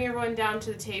 I bring everyone down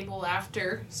to the table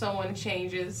after someone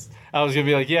changes. I was gonna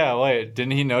be like, yeah, wait,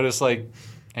 didn't he notice like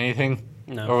anything,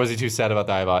 No, or was he too sad about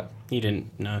the iBot? he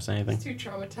didn't notice anything. Too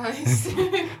traumatized.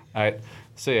 All right.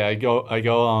 So yeah, I go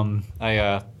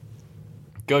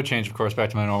go change, of course, back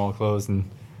to my normal clothes and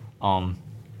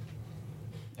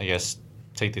I guess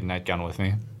take the nightgown with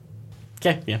me.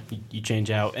 Okay, yeah, you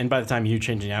change out, and by the time you're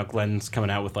changing out, Glenn's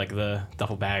coming out with like the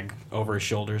duffel bag over his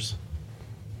shoulders.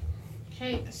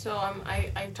 Okay, so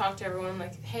I talked to everyone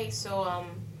like, hey, so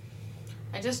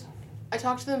I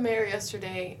talked to the mayor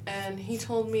yesterday, and he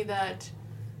told me that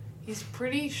he's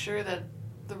pretty sure that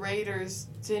the raiders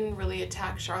didn't really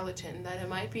attack Charlatan, that it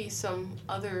might be some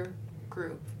other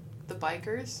group, the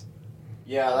bikers.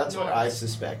 Yeah, that's what North. I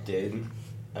suspected.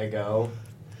 I go.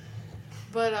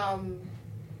 But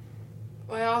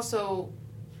I also,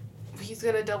 he's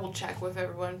gonna double check with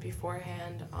everyone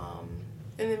beforehand.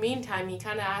 In the meantime, he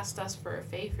kind of asked us for a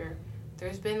favor.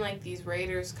 There's been like these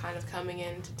raiders kind of coming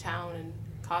into town and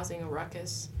causing a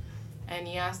ruckus, and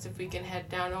he asked if we can head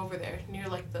down over there near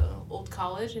like the old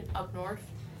college and up north.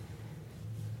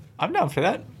 I'm down for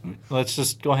that. Let's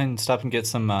just go ahead and stop and get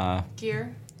some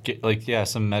Gear.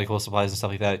 some medical supplies and stuff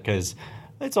like that, because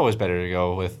it's always better to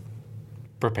go with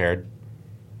prepared.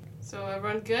 So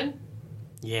everyone good?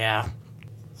 Yeah.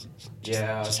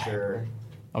 Yeah, just- sure.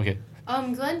 Okay.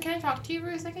 Glenn, can I talk to you for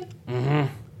a second?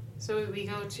 Mm-hmm. So we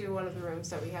go to one of the rooms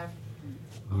that we have.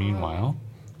 Meanwhile,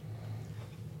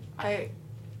 I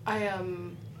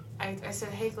said,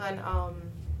 hey Glenn,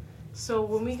 so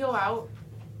when we go out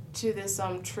to this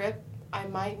trip, I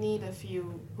might need a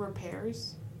few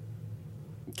repairs.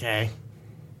 Okay.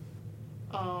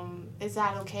 Is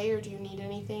that okay, or do you need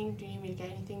anything? Do you need me to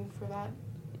get anything for that?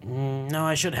 No,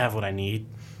 I should have what I need.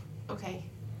 Okay.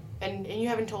 And you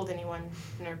haven't told anyone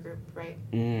in our group, right?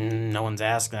 No one's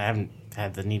asked. I haven't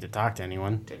had the need to talk to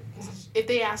anyone. If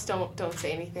they ask, don't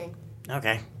say anything.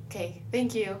 Okay. Okay,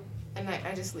 thank you. And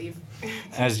I just leave.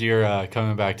 As you're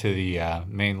coming back to the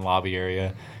main lobby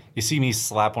area, you see me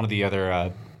slap one of the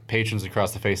other patrons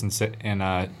across the face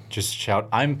and just shout,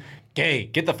 "I'm gay!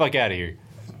 Get the fuck out of here!"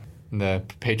 And the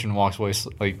patron walks away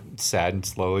like sad and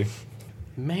slowly.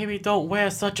 Maybe don't wear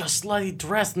such a slutty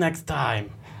dress next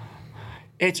time.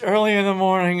 It's early in the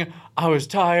morning. I was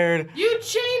tired. You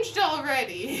changed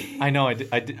already. I know.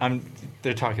 I'm.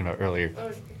 They're talking about earlier.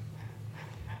 Okay.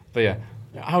 But yeah,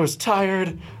 I was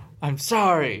tired. I'm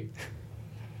sorry.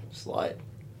 Slut.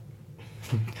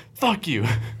 Fuck you.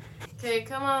 Okay,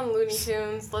 come on, Looney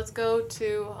Tunes. Let's go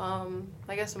to,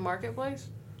 I guess a marketplace?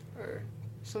 Or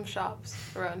some shops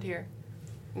around here.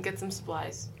 And get some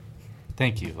supplies.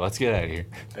 Thank you. Let's get out of here.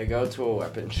 I go to a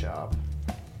weapon shop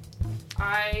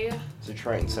I to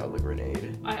try and sell the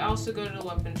grenade. also go to the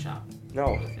weapon shop.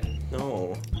 No. with him.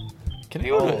 No. Can I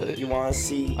go Oh, to? you want to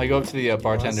see? I go up to the you wanna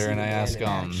bartender see and I man ask, in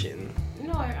action.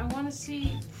 No, I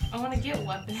want to get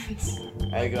weapons.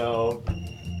 I go,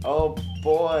 oh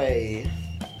boy.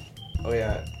 Oh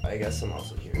yeah, I guess I'm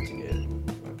also here to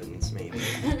get weapons, maybe.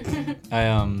 I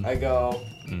I go,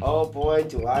 oh boy,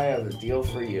 do I have a deal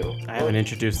for you. I haven't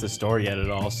introduced the store yet at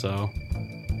all, so.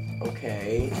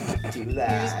 Okay, do You just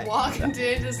that. walk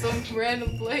into some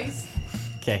random place.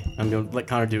 Okay, I'm gonna let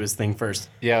Connor do his thing first.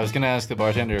 Yeah, I was gonna ask the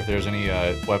bartender if there's any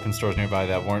weapon stores nearby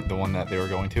that weren't the one that they were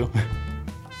going to.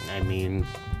 I mean,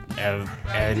 Ryan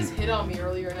and just hit on me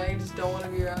earlier and I just don't want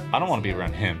to be around. I don't want to be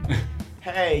around him.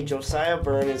 Hey, Josiah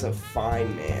Byrne is a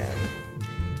fine man.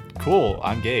 Cool,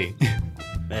 I'm gay.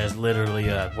 there's literally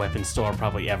a weapon store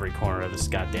probably every corner of this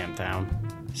goddamn town.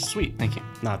 Sweet, thank you.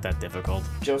 Not that difficult.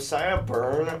 Josiah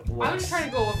Byrne I was looks... trying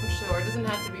to go weapon store. It doesn't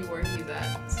have to be where he's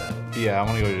at. So Yeah, I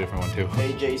want to go to a different one too.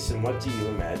 Hey Jason, what do you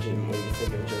imagine when you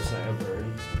think of Josiah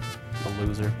Byrne? A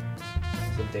loser.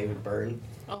 So David Byrne?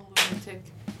 a lunatic.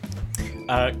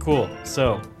 Cool.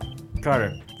 So,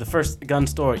 Carter, the first gun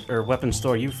store or weapon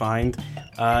store you find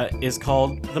is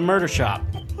called the Murder Shop.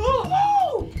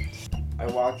 I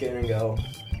walk in and go,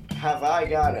 have I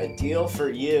got a deal for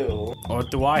you? Or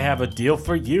do I have a deal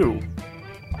for you?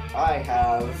 I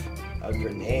have a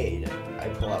grenade. I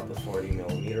pull out the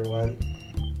 40mm one.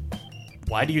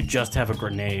 Why do you just have a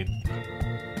grenade?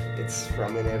 It's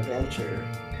from an adventure.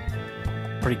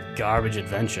 Pretty garbage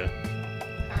adventure.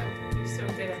 You're so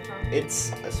good at talking.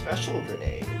 It's a special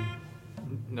grenade.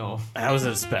 No. How is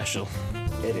it special?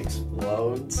 It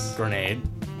explodes Grenade.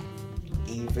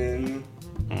 even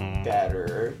Mm.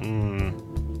 better.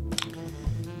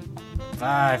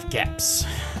 5 caps.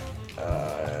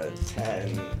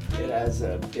 10. It has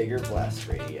a bigger blast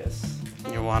radius.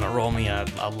 You want to roll me a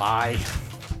lie?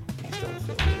 Please don't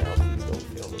film me now. Please don't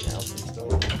film me now. Please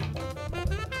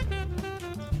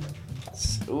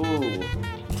don't. Ooh.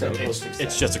 Critical success.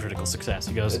 It's just a critical success.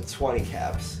 He goes, It's 20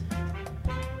 caps.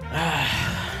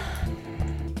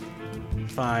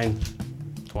 fine.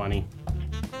 20.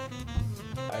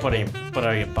 But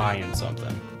are you buying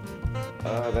something?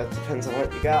 That depends on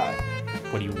what you got.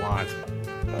 What do you want?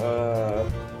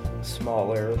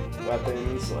 Smaller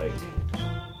weapons like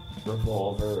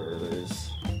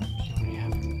revolvers.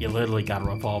 You literally got a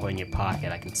revolver in your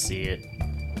pocket. I can see it.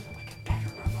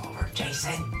 Better revolver,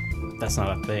 Jason. That's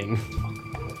not a thing.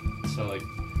 So like,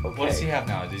 Okay. what does he have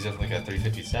now? Does he have like a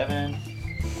 357?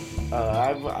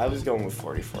 I was going with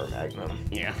 44 Magnum.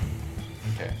 Yeah.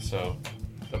 Okay, so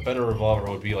a better revolver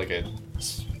would be like a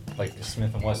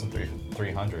Smith & Wesson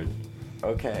 300,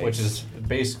 Okay. which is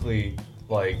basically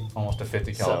like almost a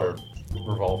 50 caliber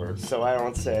revolver. So I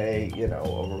don't say, a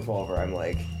revolver. I'm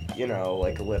like,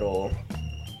 like a little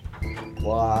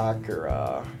Glock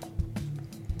or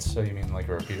So you mean like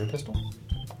a repeater pistol?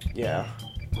 yeah.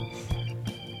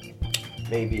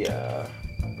 Maybe a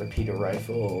repeater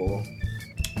rifle.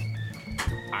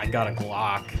 I got a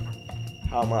Glock.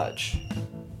 How much?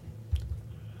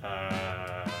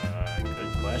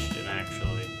 Good question,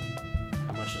 actually.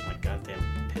 How much does my goddamn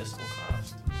pistol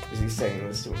cost? Is he saying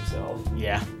this to himself?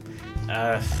 Yeah.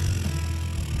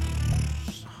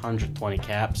 120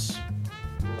 caps.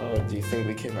 Oh, do you think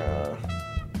we can, oh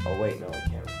wait, no, I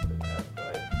can't afford that,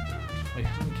 but Wait,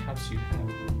 how many caps do you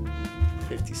have?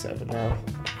 57 now.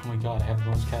 Oh my god, I have the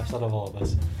most caps out of all of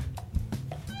us.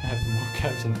 I have more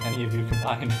caps than any of you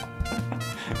combined.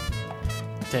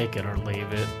 Take it or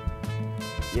leave it.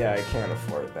 Yeah, I can't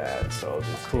afford that, so I'll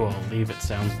just Cool, leave it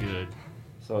sounds good.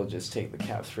 So I'll just take the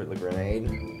caps for the grenade.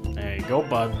 There you go,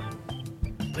 bud.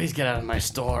 Please get out of my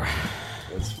store.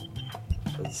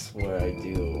 That's what I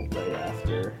do right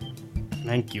after.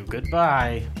 Thank you,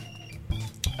 goodbye.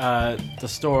 The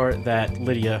store that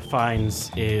Lydia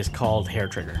finds is called Hair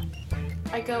Trigger.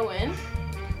 I go in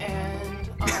and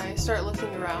I start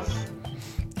looking around.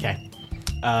 Okay.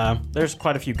 There's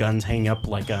quite a few guns hanging up,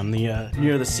 like on the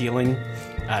near the ceiling.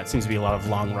 It seems to be a lot of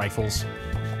long rifles.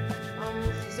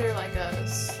 Is there like a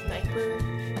sniper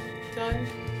gun?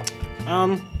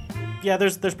 Yeah,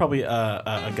 there's probably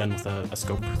a gun with a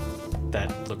scope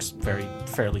that looks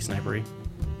fairly snipery.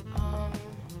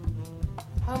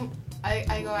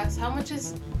 I go ask, how much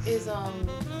is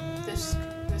this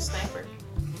sniper?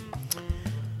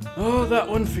 Oh, that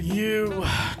one for you.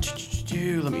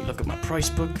 Let me look at my price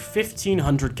book.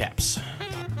 1,500 caps.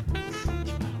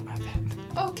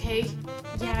 Okay.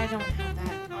 Yeah, I don't have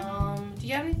that. Do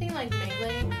you have anything like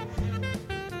melee?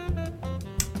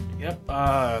 Yep.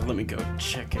 Let me go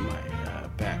check in my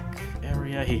back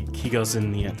area. He goes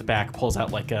in the back, pulls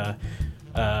out like a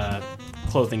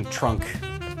clothing trunk,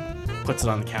 puts it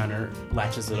on the counter,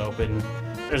 latches it open.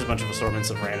 There's a bunch of assortments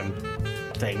of random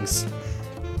things.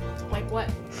 Like what?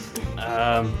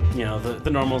 The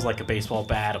normals like a baseball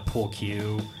bat, a pool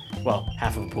cue, well,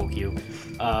 half of a pool cue.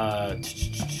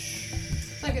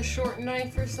 Like a short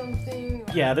knife or something?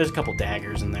 Yeah, there's a couple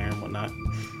daggers in there and whatnot.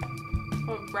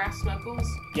 Or brass knuckles?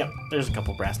 Yep, there's a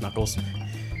couple brass knuckles.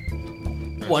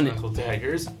 One knuckle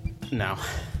daggers. No.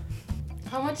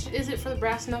 How much is it for the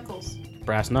brass knuckles?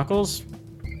 Brass knuckles?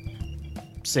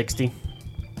 60.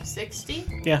 60?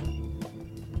 Yeah.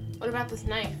 What about this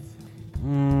knife?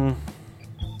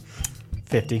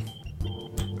 50.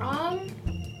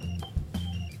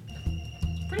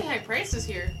 Pretty high prices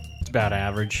here. It's about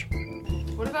average.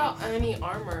 What about any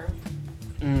armor?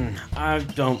 I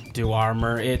don't do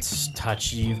armor. It's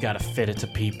touchy. You've got to fit it to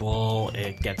people.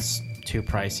 It gets too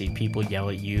pricey. People yell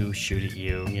at you, shoot at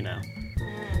you, you know.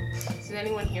 Is there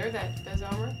anyone here that does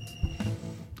armor?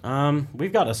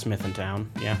 We've got a smith in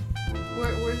town, yeah.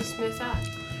 Where's the smith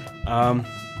at?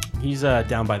 He's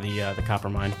down by the copper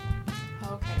mine.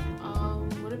 Okay.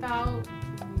 What about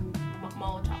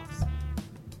Molotovs?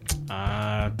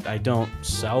 I don't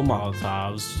sell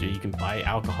Molotovs. You can buy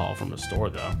alcohol from the store,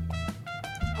 though.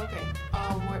 Okay.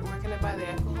 Where can I buy the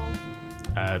alcohol?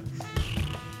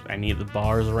 Any of the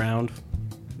bars around.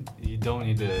 You don't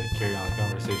need to carry on a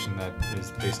conversation that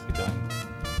is basically done.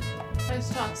 Nice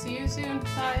to talk. See you soon.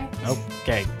 Bye.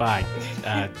 Okay, bye.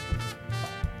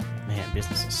 Man,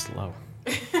 business is slow.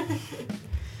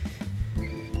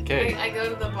 Okay. I go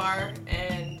to the bar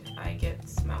and I get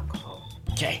some alcohol.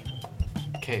 Okay.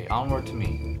 Okay, onward to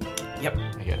me. Yep.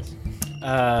 I guess.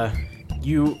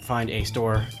 You find a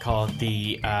store called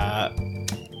the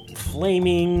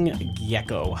Flaming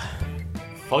Gecko.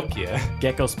 Fuck yeah.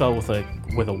 Gecko spelled with a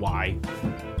Y.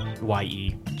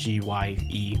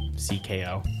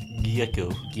 Gyecko.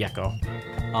 Gecko. Gecko.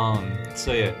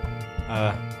 So yeah,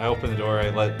 I open the door, I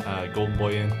let Golden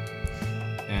Boy in,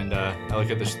 and I look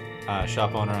at the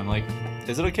shop owner, I'm like,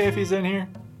 is it okay if he's in here?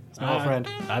 It's my old friend.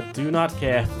 I do not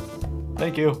care.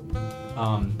 Thank you.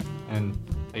 And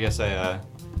I guess I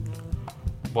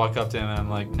walk up to him and I'm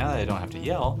like, now that I don't have to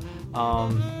yell,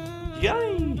 you got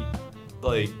any,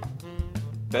 like,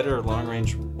 better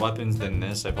long-range weapons than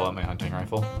this? I pull out my hunting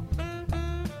rifle.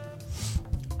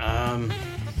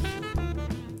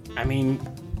 I mean,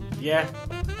 yeah,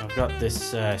 I've got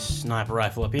this sniper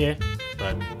rifle up here,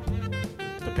 but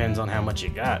depends on how much you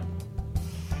got.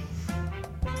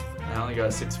 I only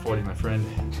got 640, my friend.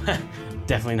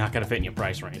 Definitely not gonna fit in your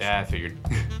price range. Yeah, I figured.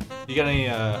 You got any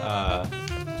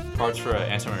parts for an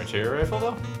anti-artillery rifle,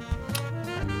 though?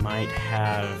 I might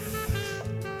have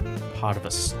part of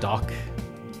a stock,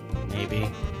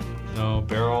 maybe. No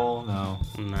barrel, no.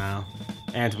 No.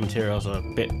 Anti-materials are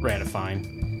a bit rare to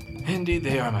find. Indeed,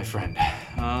 they are, my friend.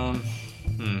 And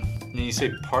you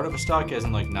say part of a stock, as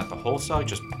in like not the whole stock,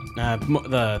 just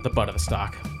The butt of the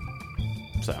stock.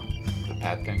 So. the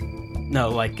pad thing. No,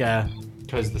 like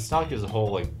Because the stock is a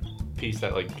whole like piece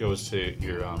that like goes to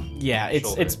your yeah,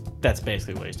 shoulder. it's that's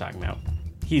basically what he's talking about.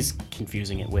 He's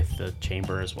confusing it with the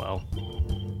chamber as well.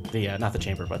 The not the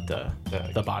chamber, but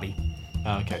the body.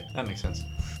 Okay, that makes sense.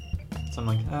 So I'm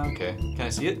like, okay, can I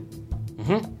see it?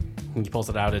 He pulls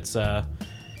it out. It's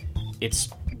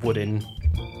wooden.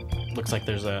 Looks like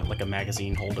there's a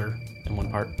magazine holder in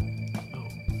one part.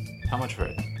 How much for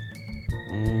it?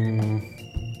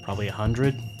 Probably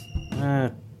 100.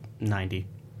 90.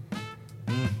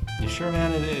 You sure,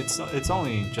 man? It's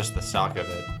only just the stock of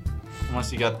it.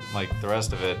 Unless you got like the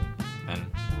rest of it, then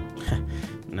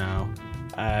No,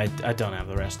 I don't have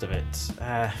the rest of it.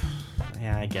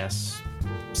 Yeah, I guess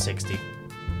 60.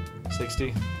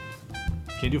 60.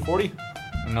 Can you do 40?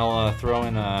 And I'll throw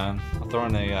in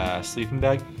a sleeping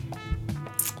bag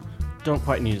Don't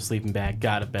quite need a sleeping bag.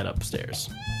 Got a bed upstairs.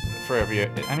 for every.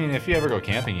 I mean, if you ever go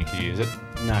camping, you could use it.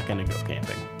 Not gonna go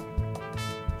camping.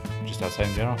 Just Just outside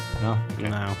in general? No? Okay.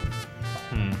 No.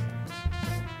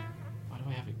 Why do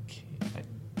I have a key?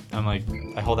 I'm like,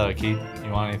 I hold out a key. You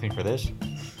want anything for this?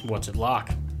 What's it lock?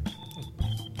 I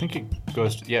think it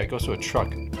goes to a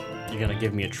truck. You gonna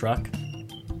give me a truck?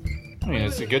 I mean,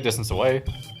 it's a good distance away.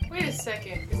 Wait a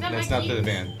second. Is that That's my not to the keys?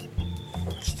 van.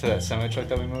 It's to that semi-truck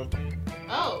that we moved.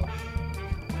 Oh.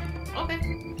 Okay.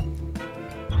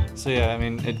 So yeah, I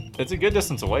mean, it's a good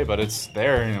distance away, but it's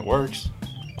there and it works.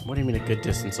 What do you mean a good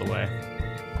distance away?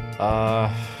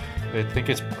 I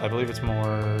believe it's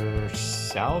more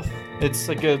south. It's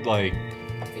a good like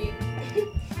Feet.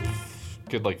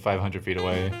 500 feet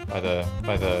away by the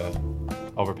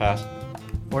overpass.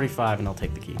 45 and I'll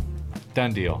take the key.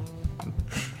 Done deal.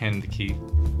 Hand the key.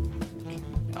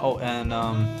 Oh, and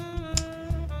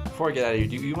before I get out of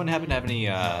here, you wouldn't happen to have any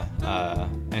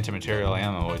anti-material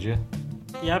ammo, would you?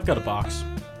 Yeah, I've got a box.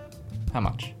 How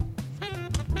much?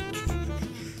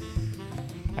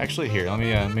 Actually, here, let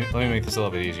me make this a little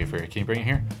bit easier for you. Can you bring it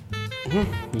here? He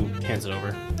hands it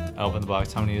over. I open the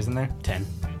box. How many is in there? 10.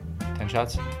 10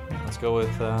 shots. Let's go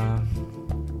with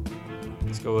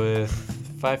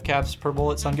 5 caps per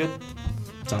bullet. Sound good?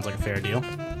 Sounds like a fair deal.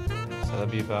 So that'd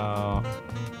be about.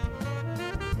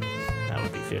 That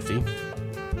would be 50. Wait,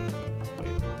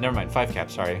 never mind. 5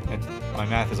 caps. Sorry, my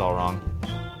math is all wrong.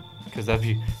 Because that'd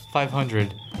be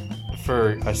 500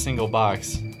 for a single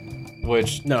box,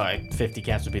 which. No, 50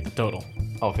 caps would be the total.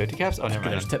 Oh, 50 caps? Oh, never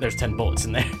mind. There's 10 bullets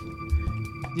in there.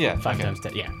 Yeah, 5 okay. times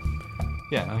 10, yeah.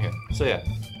 Yeah, okay. So yeah.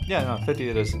 Yeah, no, 50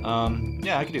 it is.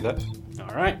 Yeah, I could do that.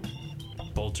 All right.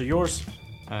 Bullets are yours.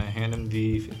 I hand him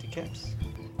the 50 caps.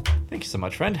 Thank you so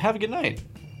much, friend. Have a good night.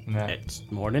 And, It's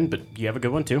morning, but you have a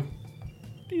good one too.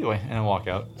 either way, and I walk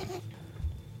out.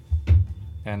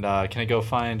 And can I go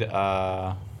find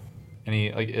any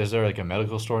is there like a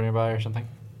medical store nearby or something?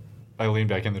 I lean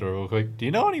back in the door real quick. Do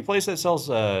you know any place that sells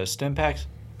stim packs?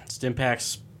 Stim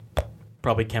packs,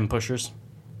 probably chem pushers.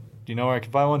 Do you know where I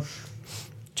can find one?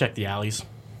 Check the alleys.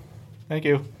 Thank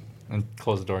you. And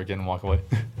close the door again and walk away.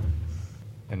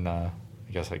 And I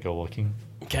guess I go looking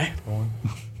Okay. for one.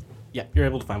 Yeah, you're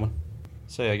able to find one.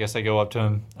 So yeah, I guess I go up to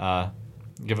him,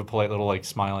 give a polite little like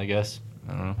smile, I guess.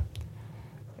 I don't know.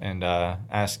 And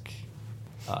ask,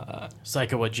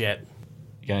 Psycho a jet.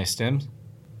 you got any stims?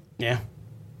 Yeah.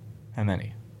 How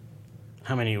many?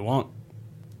 How many you want?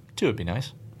 2 would be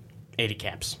nice. 80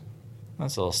 caps.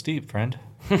 That's a little steep, friend.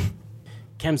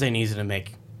 Chems ain't easy to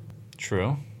make.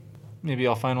 True. Maybe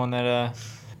I'll find one that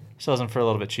sells them for a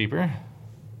little bit cheaper.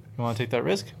 You want to take that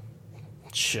risk?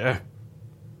 Sure. All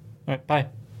right, bye.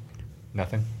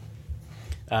 Nothing.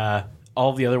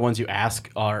 All the other ones you ask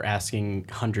are asking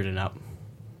 100 and up.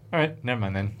 All right, never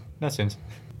mind then. No sins.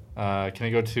 Can I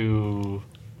go to...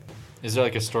 Is there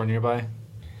like a store nearby?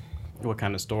 What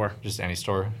kind of store? Just any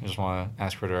store. I just want to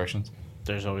ask for directions.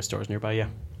 There's always stores nearby, yeah.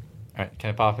 All right, can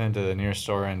I pop into the nearest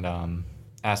store and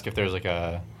ask if there's like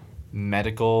a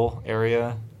medical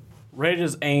area?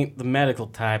 Raiders ain't the medical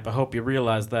type. I hope you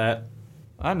realize that.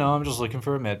 I know, I'm just looking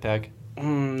for a med pack.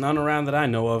 None around that I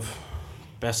know of.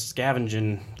 Best scavenge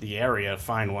in the area to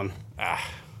find one. All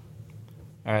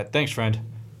right, thanks, friend.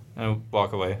 I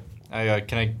walk away.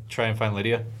 Can I try and find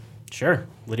Lydia? Sure.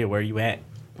 Lydia, where you at?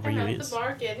 Where I'm you at is? the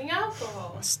bar getting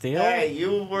alcohol. Still? Hey,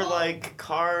 you were like,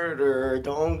 Carter,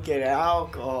 don't get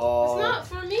alcohol. It's not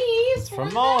for me. It's For for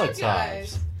the bad Molotovs.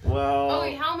 guys. Well, Oh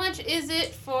wait, how much is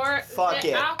it for fuck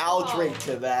the it. alcohol? I'll drink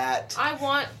to that. I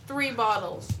want 3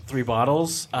 bottles. 3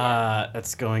 bottles.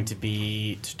 That's going to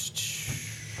be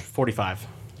 45.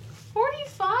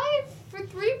 45 for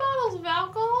 3 bottles of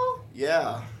alcohol?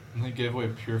 Yeah. And they gave away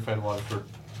purified water for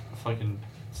a fucking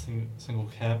single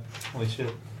cap. Holy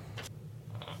shit.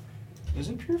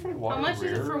 Isn't purified water How much is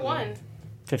it rare? for one?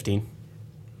 15.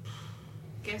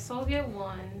 Guess I'll get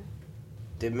 1.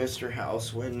 Did Mr.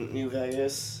 House win New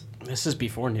Vegas? This is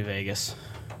before New Vegas.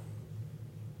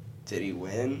 Did he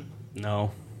win?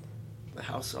 No, The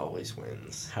house always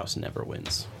wins. house never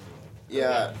wins.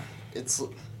 Yeah, it's.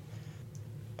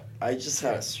 I just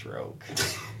had a stroke.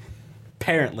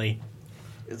 Apparently.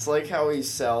 It's like how he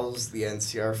sells the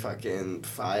NCR fucking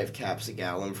 5 caps a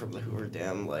gallon from the Hoover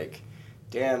Dam. Like,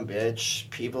 damn, bitch,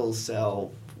 people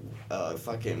sell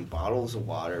fucking bottles of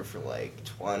water for like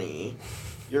 20.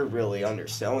 You're really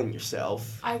underselling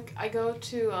yourself. I go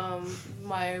to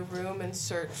my room and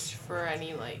search for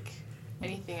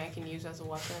anything I can use as a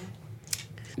weapon.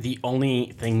 The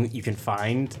only thing that you can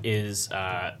find is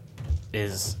a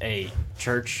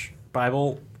church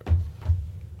Bible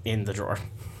in the drawer.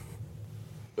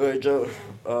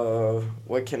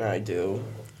 What can I do?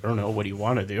 I don't know. What do you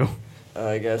want to do?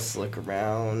 I guess look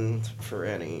around for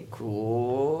any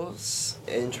cool,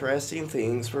 interesting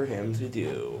things for him to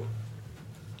do.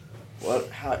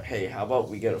 Hey, how about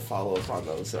we get a follow-up on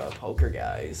those poker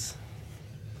guys?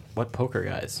 What poker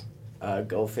guys?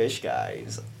 Go fish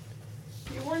guys.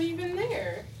 You weren't even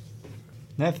there.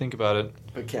 Now think about it.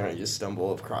 But can I just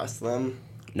stumble across them?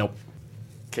 Nope.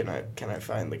 Can I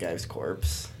find the guy's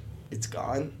corpse? It's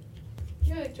gone?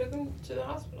 Yeah, they took him to the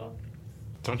hospital.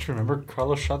 Don't you remember?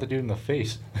 Carlos shot the dude in the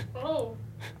face. Oh.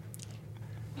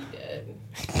 He did.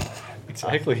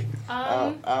 Exactly.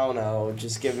 I don't know.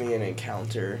 Just give me an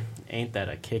encounter. Ain't that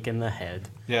a kick in the head?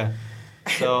 Yeah.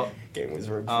 So, Game was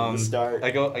rigged from the start.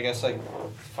 I guess I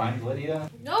find Lydia.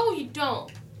 No, you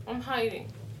don't. I'm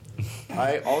hiding.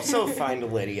 I also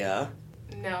find Lydia.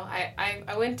 No,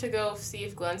 I went to go see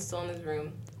if Glenn's still in his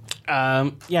room.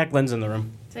 Yeah, Glenn's in the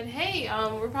room. Said, hey,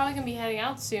 we're probably gonna be heading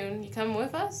out soon. You coming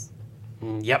with us?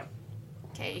 Yep.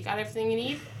 Okay, you got everything you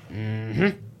need?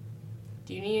 Mm-hmm.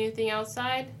 Do you need anything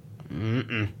outside?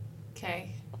 Mm-mm.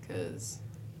 Okay, because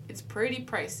it's pretty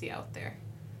pricey out there.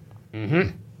 Mm-hmm.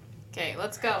 Okay,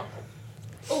 let's go.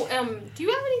 Oh, do you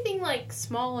have anything, like,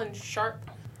 small and sharp?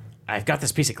 I've got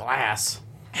this piece of glass.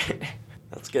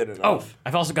 That's good enough. Oh,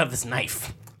 I've also got this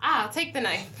knife. Ah, I'll take the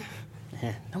knife.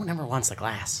 No one ever wants the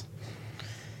glass.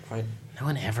 What? No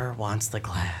one ever wants the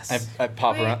glass. I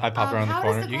pop Wait, around the how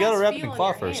corner. does the You gotta glass wrap it feel in in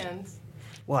cloth your first. hands?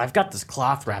 Well, I've got this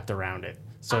cloth wrapped around it,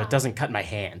 so Ah. it doesn't cut my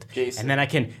hand. Jason. And then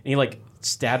and he like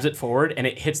stabs it forward, and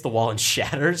it hits the wall and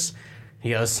shatters.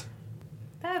 He goes,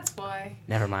 That's why.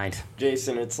 never mind.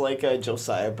 Jason, it's like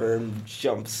Josiah Byrne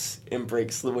jumps and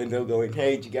breaks the window going,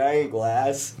 hey, do you got any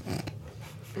glass?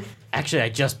 Actually, I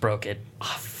just broke it.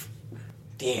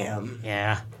 Damn.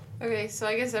 Yeah. Okay, so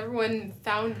I guess everyone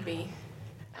found me.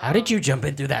 How did you jump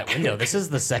in through that window? This is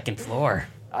the second floor.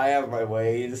 I have my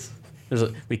ways.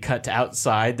 We cut to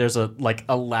outside. There's a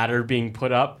ladder being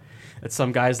put up. And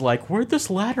some guy's like, where'd this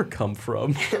ladder come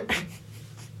from?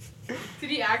 Did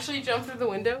he actually jump through the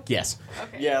window? Yes.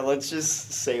 Okay. Yeah, let's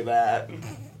just say that.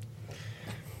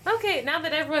 Okay, now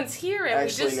that everyone's here and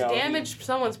Actually, we just no, damaged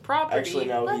someone's property, Actually,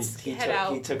 no, let's he head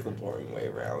out. he took the boring way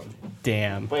around.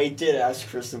 Damn. But he did ask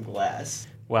for some glass.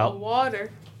 Well, Water.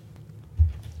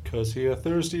 Cause he a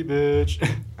thirsty bitch.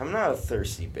 I'm not a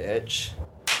thirsty bitch.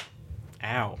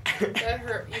 ow. That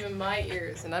hurt even my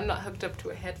ears, and I'm not hooked up to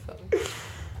a headphone.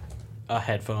 A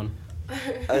headphone.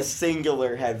 A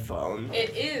singular headphone.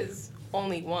 It is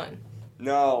only one.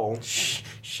 No.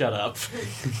 Shut up.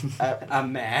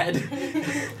 I'm mad.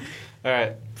 All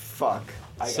right. Fuck.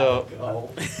 I So-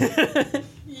 gotta go.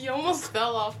 You almost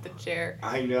fell off the chair.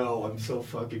 I know, I'm so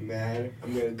fucking mad.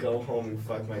 I'm gonna go home and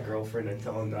fuck my girlfriend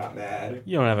until I'm not mad.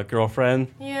 You don't have a girlfriend.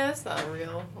 Yeah, that's not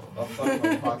real. I'll fuck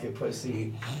my pocket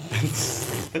pussy.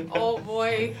 Oh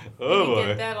boy. Oh, We can boy.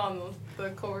 get that on the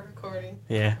recording.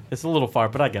 Yeah, it's a little far,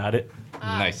 but I got it.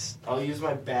 Ah, Nice. I'll use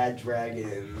my bad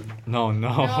dragon. No.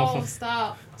 No,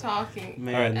 stop talking.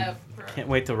 Man, F. can't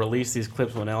wait to release these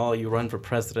clips when all you run for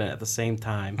president at the same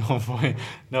time. Oh boy.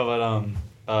 No,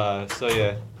 but so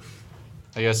yeah.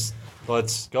 I guess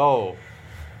let's go.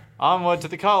 Onward to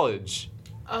the college.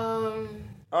 Should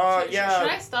Yeah.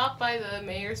 I stop by the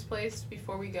mayor's place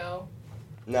before we go?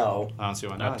 No. I don't see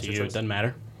why not. Up to It's you. your It choice. doesn't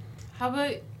matter. How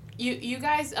about you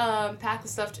guys pack the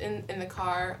stuff in the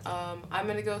car. I'm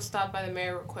gonna go stop by the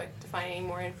mayor real quick to find any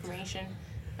more information,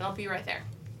 and I'll be right there.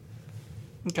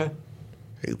 Okay.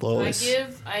 Hey, Lois.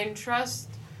 I entrust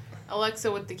Alexa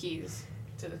with the keys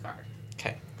to the car.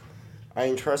 Okay. I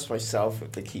entrust myself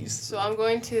with the keys. So I'm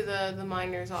going to the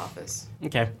miner's office.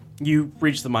 Okay. You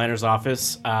reach the miner's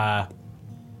office,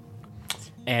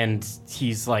 and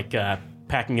he's like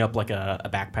packing up like a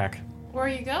backpack. Where are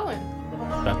you going?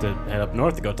 About to head up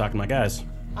north to go talk to my guys.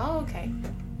 Oh, okay.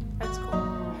 That's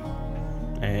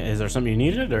cool. Is there something you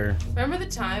needed, or? Remember the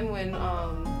time when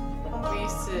we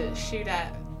used to shoot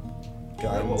at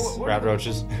Guns. Rat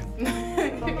roaches.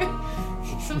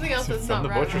 something else that's From not the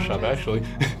rat butcher shop, roaches actually.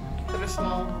 that are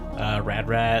small. Rad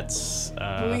rats.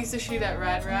 When we used to shoot at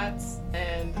rats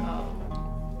and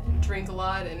drink a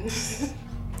lot and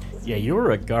Yeah, you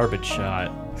were a garbage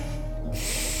shot.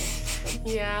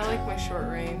 yeah, I like my short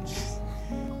range.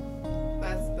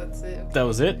 That's it. That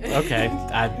was it? Okay.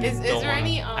 Is don't there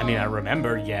any? I mean, I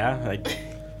remember, yeah.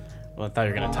 Well, I thought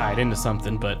you were going to tie it into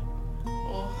something, but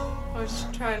Well, I was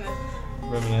just trying to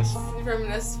Reminisce.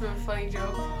 reminisce from a funny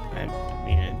joke. I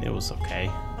mean, it was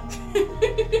okay.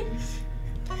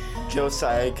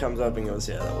 Josiah comes up and goes,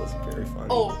 yeah, that wasn't very funny.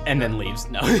 Oh, And then leaves.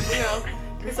 No. no.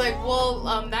 It's like, well,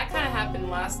 that kind of happened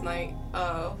last night.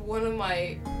 One of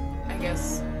my, I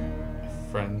guess,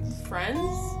 Friends. friends,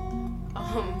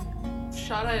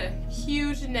 shot at a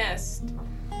huge nest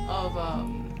of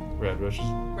Red rushes.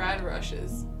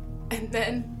 radrushes, and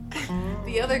then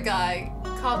the other guy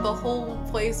caught the whole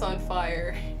place on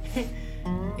fire.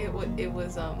 It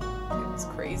was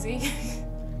crazy.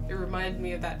 It reminded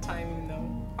me of that time, even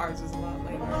though ours was a lot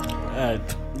later.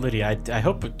 Lydia, I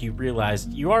hope you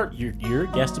realized you're a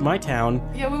guest in my town.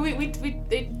 Yeah,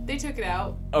 they took it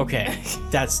out. Okay,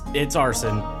 it's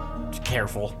arson.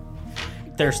 Careful.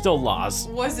 There's still laws.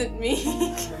 Wasn't me.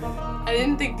 I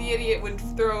didn't think the idiot would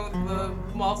throw the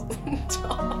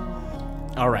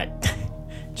Molotov. All right,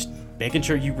 just making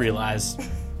sure you realize,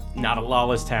 not a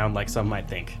lawless town like some might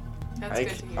think. That's good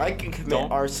to hear. I can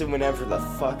commit arson whenever the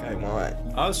fuck I want.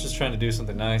 I was just trying to do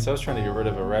something nice. I was trying to get rid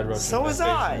of a red rush. So was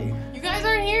I. You guys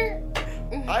aren't here?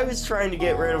 I was trying to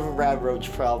get rid of a rad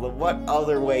roach problem. What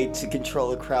other way to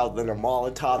control a crowd than a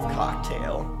Molotov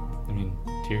cocktail? I mean,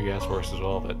 tear gas works as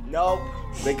well, but Nope.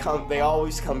 They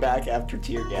always come back after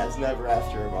tear gas, never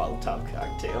after a Molotov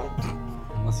cocktail.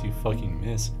 unless you fucking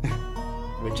miss.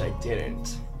 Which I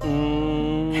didn't.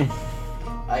 Mm,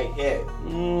 I hit,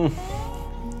 mm.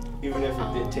 even if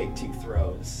it did take 2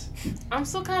 throws. I'm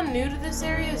still kind of new to this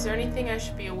area. Is there anything I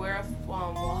should be aware of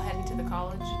while heading to the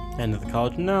college? End of the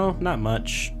college? No, not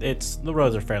much. The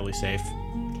roads are fairly safe.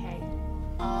 Okay.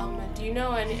 Do you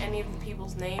know any of the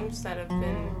people's names that have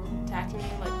been attacking you,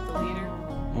 like the leader?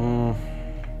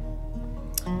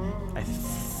 I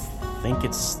think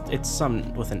it's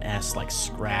some with an S, like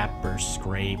scrap or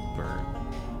scrape or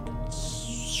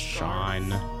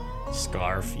Sean,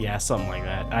 scarf. Yeah, something like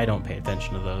that. I don't pay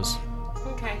attention to those.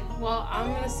 Okay. Well,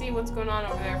 I'm gonna see what's going on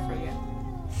over there for you,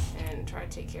 and try to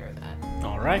take care of that.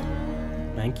 All right.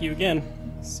 Thank you again.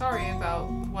 Sorry about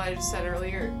what I just said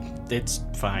earlier. It's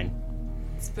fine.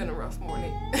 It's been a rough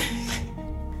morning.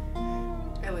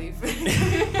 I leave.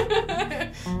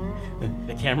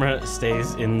 The camera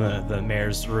stays in the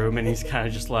mayor's room, and he's kind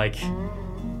of just like,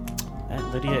 that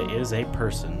Lydia is a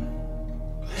person.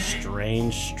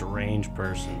 Strange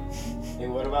person. Hey,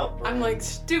 what about Burn? I'm like,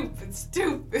 stupid,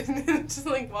 just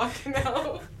like walking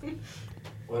out.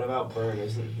 What about Burn?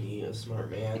 Isn't he a smart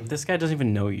man? This guy doesn't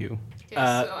even know you. Okay,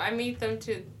 so I meet them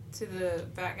to the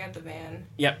back at the van.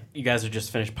 Yep, you guys are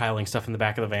just finished piling stuff in the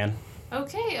back of the van.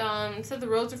 Okay, so the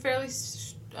roads are fairly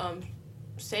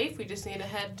safe. We just need to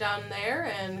head down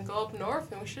there and go up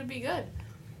north, and we should be good.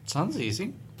 Sounds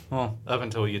easy. Well, up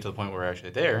until we get to the point where we're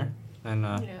actually there, then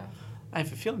Yeah. I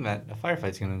have a feeling that a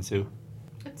firefight's gonna ensue.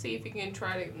 Let's see if we can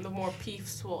try the more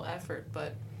peaceful effort,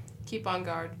 but keep on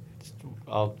guard.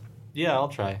 I'll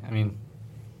try. I mean,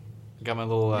 I got my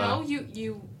little. No,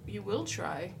 you will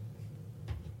try.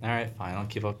 All right, fine.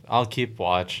 I'll keep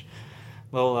watch.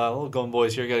 Little golden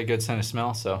boys here got a good sense of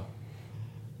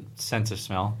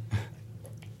smell.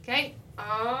 Okay.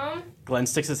 Glenn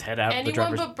sticks his head out the Anyone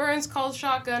driver's. but Burns called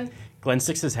shotgun. Glenn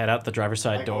sticks his head out the driver's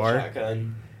side I call door,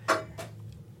 shotgun.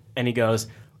 and he goes,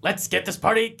 "Let's get this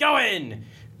party going!"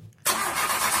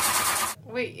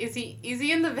 Wait, is he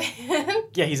in the van?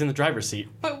 Yeah, he's in the driver's seat.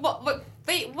 But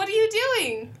wait, what are you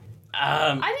doing?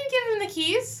 I didn't give him the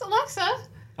keys, Alexa.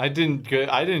 I didn't give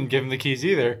him the keys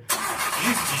either.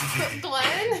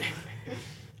 Glenn.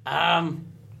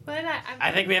 What did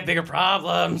I think we have bigger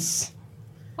problems.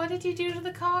 What did you do to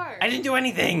the car? I didn't do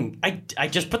anything. I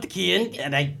just put the key in,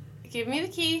 and I. Give me the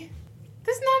key.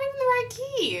 This is not even the right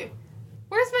key.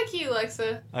 Where's my key,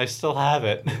 Alexa? I still have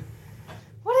it.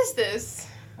 What is this?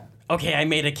 Okay, I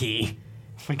made a key.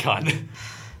 Oh my god.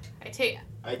 I take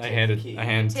I hand the key,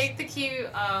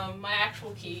 my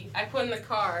actual key. I put in the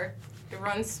car. It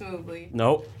runs smoothly.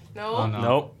 Nope. No? Oh, no.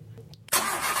 Nope.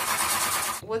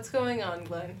 What's going on,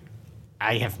 Glenn?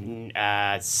 I have.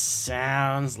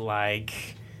 Sounds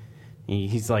like.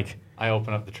 He's like. I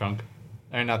open up the trunk.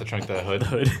 Or not the trunk, the hood. The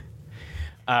hood.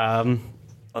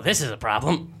 Well, this is a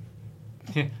problem.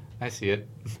 Yeah, I see it.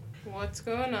 What's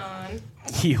going on?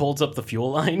 He holds up the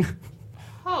fuel line.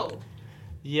 Oh.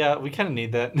 Yeah, we kind of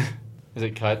need that. Is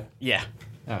it cut? Yeah.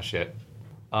 Oh shit.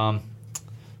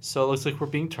 So it looks like we're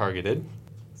being targeted.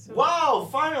 Wow,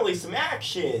 finally some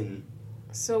action!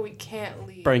 So we can't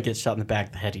leave. Brian gets shot in the back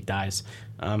of the head. He dies.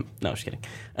 No, just kidding.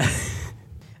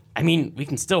 I mean, we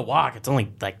can still walk. It's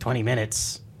only like 20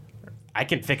 minutes. I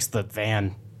can fix the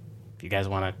van if you guys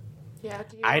want to. Yeah,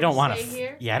 do you I don't want stay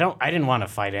here? Yeah, I didn't want to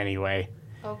fight anyway.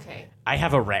 Okay. I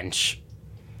have a wrench.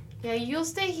 Yeah, you'll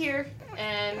stay here,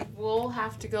 and we'll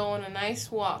have to go on a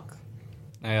nice walk.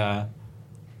 I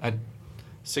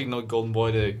signaled Golden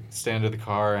Boy to stay under the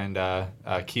car and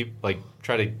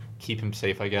try to keep him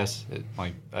safe, I guess.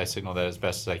 I signaled that as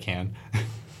best as I can.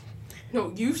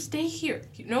 No, you stay here.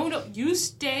 No, you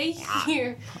stay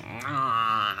here.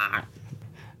 All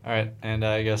right, and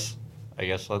I guess I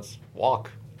guess let's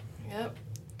walk. Yep.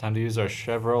 Time to use our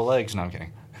Chevrolet legs. No, I'm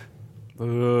kidding.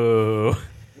 Ooh.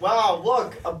 Wow,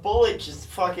 look, a bullet just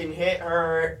fucking hit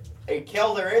her and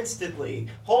killed her instantly.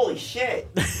 Holy shit.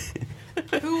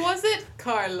 Who was it?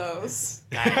 Carlos.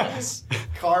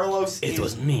 Carlos It is-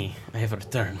 was me. I have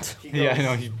returned. He goes, Yeah, I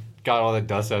know. He got all the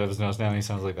dust out of his nose now. And he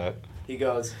sounds like that. He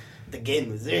goes, the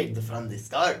game was rigged from the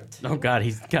start. Oh god,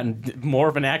 he's gotten more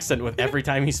of an accent with every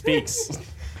time he speaks.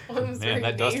 Man,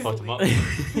 that dust fucked him up.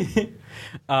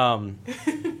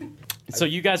 So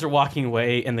you guys are walking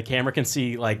away, and the camera can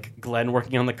see like Glenn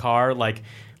working on the car, like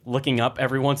looking up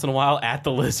every once in a while at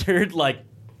the lizard, like.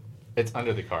 It's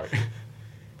under the cart.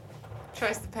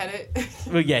 Tries to pet it.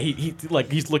 Well, yeah,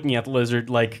 he's looking at the lizard,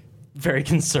 like very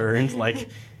concerned, like,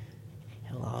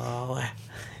 hello.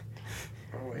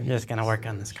 I'm just gonna work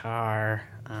on this car.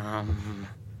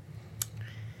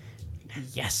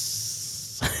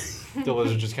 Yes. The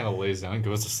lizard just kind of lays down and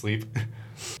goes to sleep.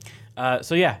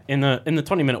 So yeah, in the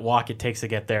 20-minute walk it takes to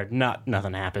get there,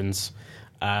 nothing happens,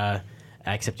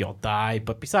 except you'll die.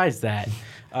 But besides that,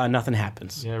 nothing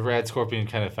happens. Yeah, Rad Scorpion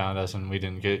kind of found us, and we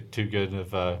didn't get too good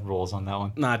of rolls on that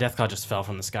one. Nah, Deathclaw just fell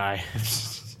from the sky,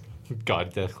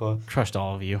 God, Deathclaw. crushed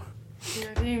all of you. Yeah,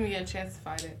 I didn't even get a chance to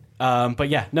fight it. But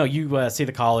yeah, no, you see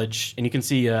the college, and you can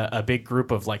see a big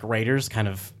group of like raiders kind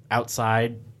of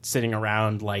outside, sitting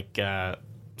around like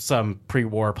some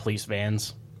pre-war police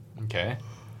vans. Okay.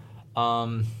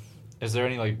 Is there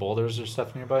any like boulders or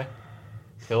stuff nearby?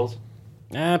 Hills?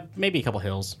 Maybe a couple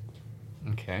hills.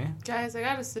 Okay. Guys, I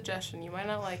got a suggestion. You might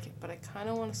not like it, but I kind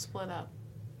of want to split up.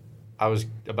 I was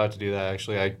about to do that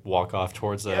actually. I walk off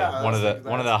towards Yeah, I one was of the thinking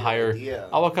one of the that's a good higher. idea.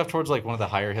 I'll walk up towards like one of the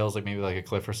higher hills, like maybe like a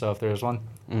cliff or so if there's one,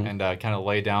 and kind of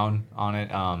lay down on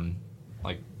it,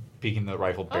 like peeking the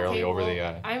rifle barely Okay, over well, the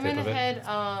I'm tip gonna of it. head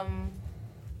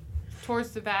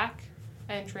towards the back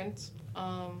entrance.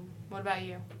 What about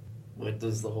you? What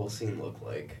does the whole scene look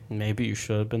like? Maybe you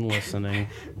should have been listening.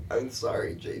 I'm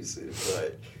sorry, Jason,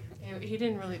 but He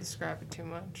didn't really describe it too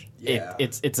much. yeah.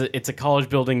 It's a college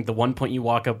building. The one point you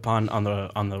walk up on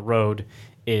the road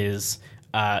is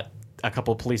a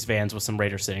couple of police vans with some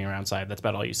raiders sitting around side. That's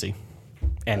about all you see,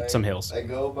 and some hills. I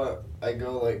go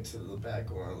like to the back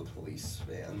of one of the police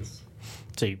vans.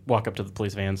 So you walk up to the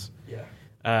police vans. Yeah.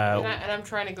 And I'm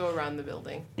trying to go around the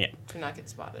building. Yeah. To not get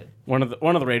spotted. One of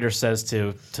the raiders says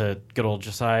to good old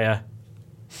Josiah,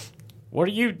 "What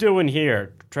are you doing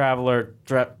here, traveler?"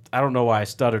 I don't know why I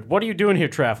stuttered. What are you doing here,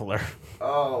 traveler?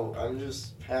 Oh, I'm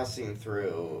just passing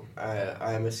through.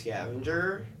 I'm a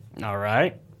scavenger, All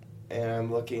right. and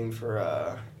I'm looking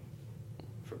for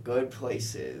good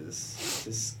places to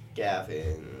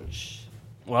scavenge.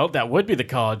 Well, that would be the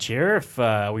college here if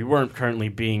we weren't currently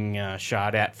being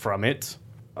shot at from it.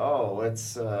 Oh,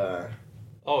 it's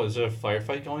Oh, is there a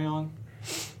firefight going on?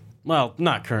 Well,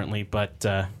 not currently, but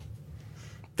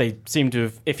they seem to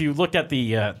have, if you look at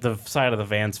the side of the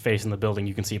vans facing the building,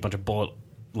 you can see a bunch of bullet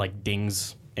like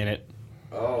dings in it.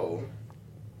 oh.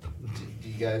 Do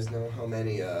you guys know how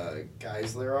many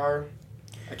guys there are?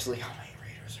 Actually, how many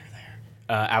raiders are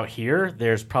there? Out here,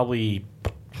 there's probably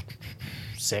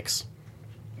 6.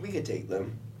 We could take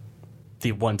them.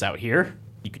 The ones out here,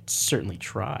 you could certainly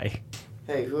try.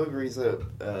 Hey, who agrees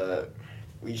that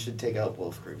we should take out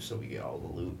both groups so we get all the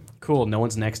loot? Cool, no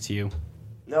one's next to you.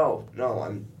 No,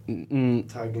 I'm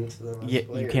Mm, talking to them as yeah,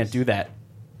 players. you can't do that.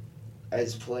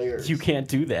 As players. You can't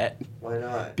do that Why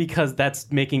not? because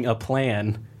that's making a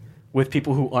plan with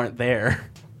people who aren't there.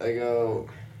 I go,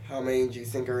 how many do you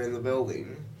think are in the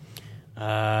building?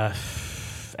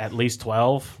 At least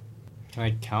 12. Can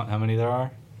I count how many there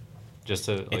are? Just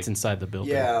to like. It's inside the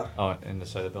building. Yeah. Oh, in the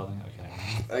side of the building.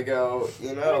 Okay. I go,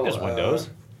 you know. There's windows.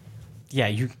 Yeah,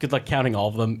 you could like counting all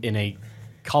of them in a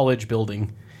college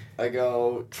building I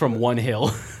go. from one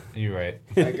hill. You're right.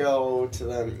 I go to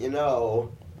them. You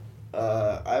know,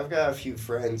 I've got a few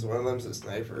friends. One of them's a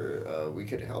sniper. We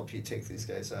could help you take these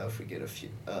guys out if we get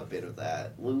a bit of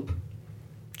that loot.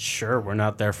 Sure, we're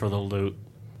not there for the loot.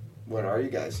 What are you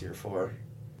guys here for?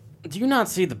 Do you not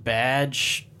see the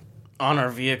badge on our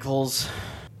vehicles?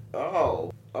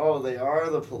 Oh, they are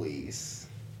the police.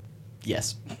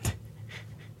 Yes.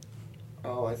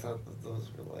 Oh, I thought that those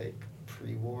were like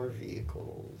pre-war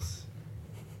vehicles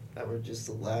that were just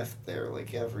left there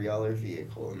like every other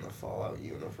vehicle in the Fallout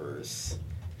universe,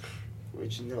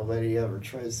 which nobody ever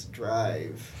tries to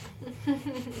drive.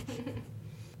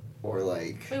 Or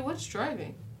like, Wait, what's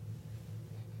driving?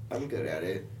 I'm good at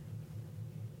it.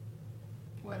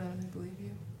 Why don't I believe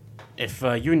you? If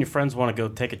you and your friends want to go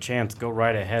take a chance, go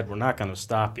right ahead. We're not going to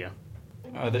stop you.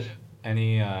 Are there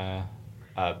any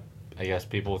I guess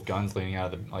people with guns leaning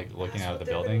out of the looking out of the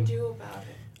building? Do about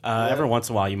Every once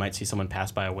in a while, you might see someone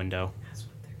pass by a window.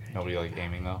 Nobody like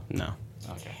aiming though. No.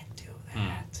 Okay. Do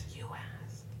that. You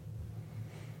asked.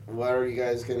 What are you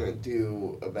guys gonna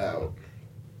do about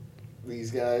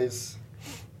these guys?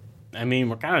 I mean,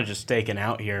 we're kind of just staking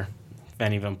out here. If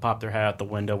any of them pop their head out the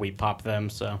window, we pop them.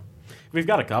 So we've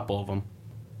got a couple of them.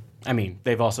 I mean,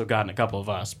 they've also gotten a couple of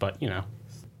us, but, you know,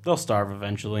 they'll starve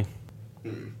eventually.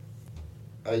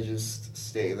 I just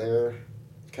stay there,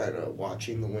 kind of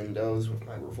watching the windows with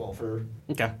my revolver.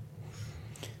 Okay.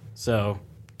 So,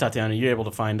 Tatiana, you're able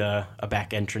to find a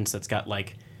back entrance that's got,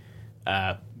 like,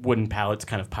 wooden pallets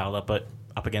kind of piled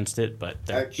up against it, but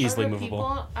they're Actually- easily Are there movable.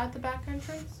 people at the back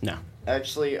entrance? No.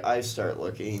 Actually, I start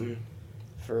looking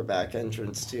for a back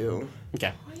entrance too.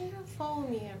 Okay. Why do you follow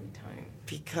me every time?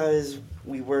 Because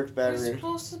we work We're better.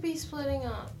 supposed to be splitting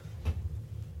up.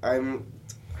 I'm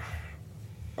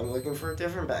looking for a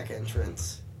different back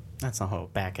entrance. That's not how a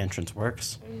back entrance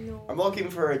works. No. I'm looking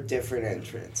for a different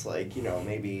entrance, like, you know,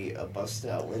 maybe a busted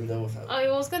out window without. Oh,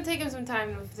 well, it's gonna take him some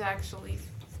time to actually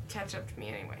catch up to me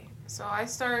anyway. So I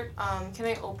start. Can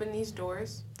I open these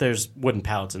doors? There's wooden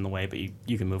pallets in the way, but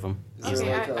you can move them. Is Okay,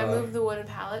 there like I a- move the wooden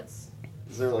pallets.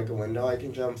 Is there like a window I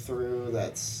can jump through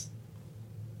that's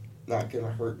not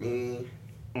gonna hurt me?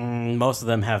 Most of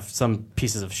them have some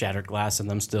pieces of shattered glass in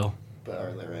them still. But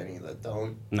are there any that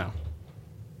don't? No.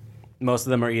 Most of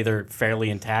them are either fairly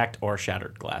intact or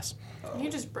shattered glass. You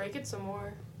just break it some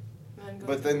more. And then go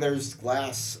But then there's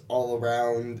glass all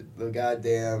around the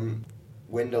goddamn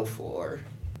window floor.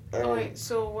 Oh wait.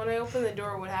 So when I open the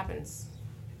door, what happens?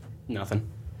 Nothing.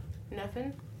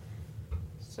 Nothing.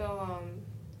 So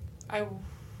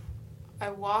I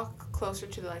walk closer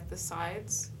to like the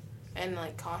sides, and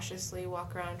like cautiously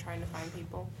walk around trying to find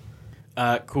people.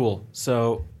 Cool.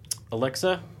 So,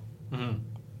 Alexa,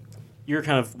 you're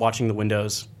kind of watching the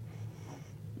windows,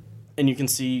 and you can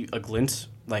see a glint,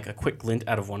 like a quick glint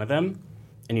out of one of them,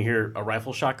 and you hear a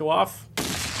rifle shot go off. Can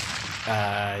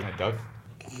I duck?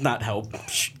 Not how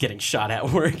getting shot at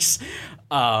works.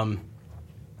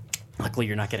 Luckily,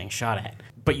 you're not getting shot at.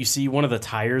 But you see one of the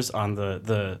tires on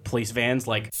the police vans,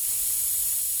 like,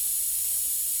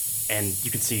 and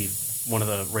you can see one of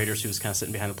the raiders who was kind of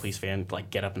sitting behind the police van, like,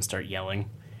 get up and start yelling,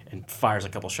 and fires a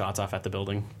couple shots off at the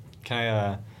building.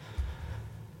 Can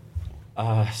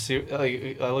I see?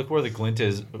 Like, I look where the glint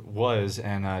was,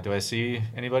 and do I see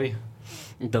anybody?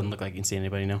 It doesn't look like you can see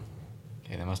anybody now.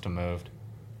 Okay, they must have moved.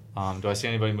 Do I see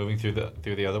anybody moving through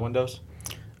the other windows?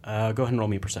 Go ahead and roll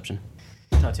me a perception.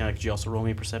 Tatiana, could you also roll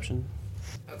me a perception?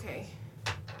 Okay.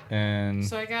 And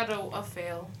So I got a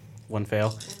fail. One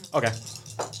fail. Okay.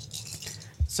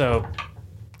 So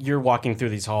you're walking through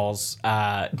these halls,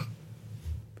 and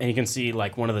you can see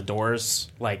like one of the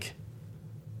doors like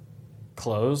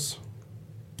close.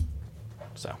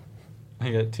 So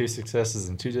I got 2 successes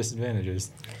and 2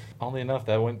 disadvantages. Oddly enough,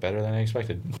 that went better than I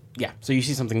expected. yeah, so you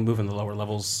see something move in the lower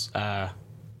levels,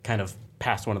 kind of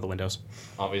past one of the windows.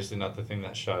 Obviously, not the thing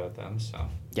that shot at them. So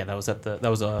Yeah, that was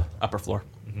upper floor.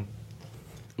 Mhm.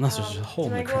 Unless there's a hole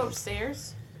Can in I the go ground.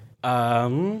 upstairs?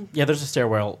 Yeah, there's a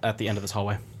stairwell at the end of this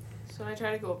hallway. So I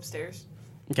try to go upstairs.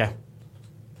 Okay.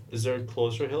 is there a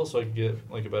closer hill so I can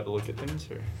get like a better look at things?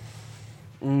 Or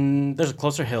There's a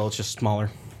closer hill. It's just smaller.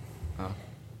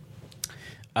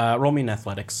 oh. Roll me in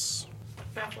athletics.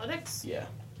 Athletics. Yeah.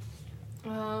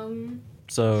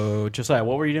 So Josiah,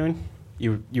 what were you doing?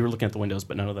 You were looking at the windows,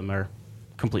 but none of them are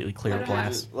completely clear of I don't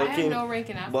have- glass. I have no rank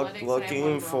in athletics. and I have looking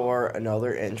one for roll.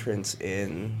 another entrance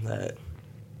in that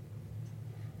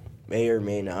may or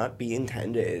may not be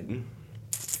intended.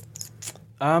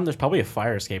 There's probably a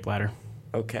fire escape ladder.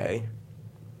 Okay.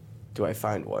 Do I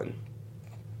find one?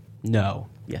 No.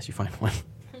 Yes, you find one.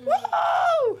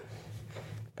 Woo!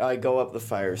 I go up the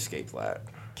fire escape ladder.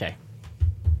 Okay.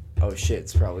 Oh shit,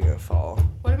 it's probably gonna fall.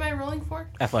 What am I rolling for?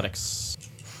 Athletics.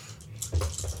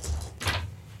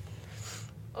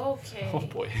 Okay. Oh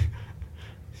boy,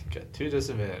 got 2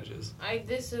 disadvantages. I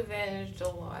disadvantaged a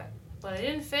lot, but I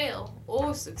didn't fail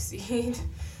or succeed.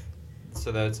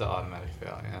 So that's an automatic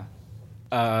fail,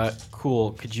 yeah.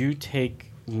 Cool. Could you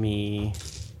take me...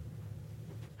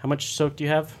 How much soak do you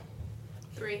have?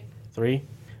 3. 3?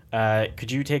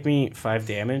 Could you take me 5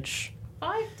 damage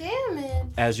 5 damage.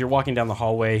 as you're walking down the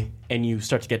hallway and you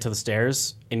start to get to the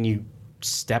stairs and you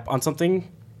step on something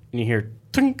and you hear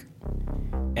tink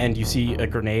and you see a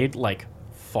grenade like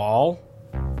fall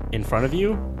in front of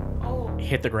you, Oh.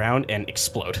 hit the ground and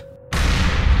explode.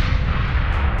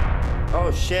 Oh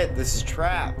shit, this is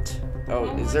trapped. Oh,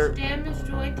 How is much there damage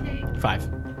do I take? 5.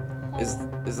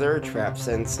 is there a trap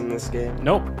sense in this game?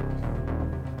 Nope.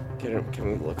 Can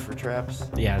we look for traps?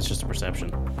 Yeah, it's just a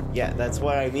perception. Yeah, that's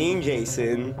what I mean,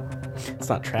 Jason. It's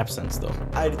not trap sense though.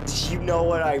 You know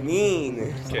what I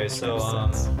mean. Okay, so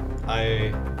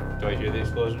do I hear the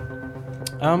explosion?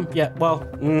 Yeah. Well,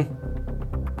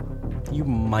 you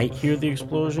might hear the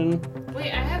explosion.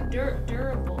 Wait, I have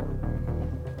durable.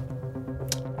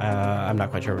 I'm not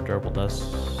quite sure what durable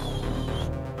does.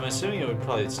 I'm assuming it would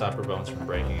probably stop her bones from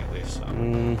breaking at least.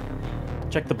 So.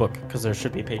 Check the book because there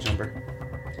should be a page number.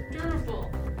 Durable.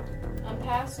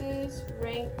 Passes,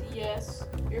 ranked yes.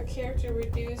 Your character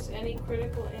reduce any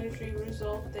critical injury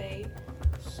result they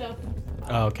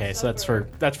Okay, so that's for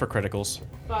criticals.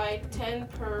 by 10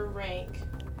 per rank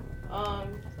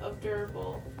of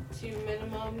durable to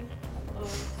minimum of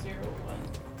 0-1.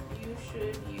 You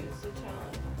should use the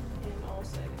talent in all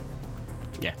settings.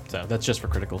 Yeah, so that's just for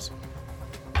criticals.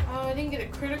 I didn't get a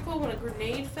critical when a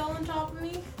grenade fell on top of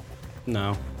me.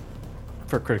 No,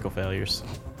 for critical failures.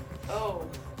 Oh.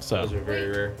 So Those are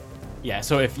very rare. yeah,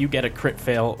 so if you get a crit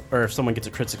fail or if someone gets a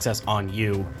crit success on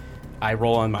you, I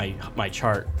roll on my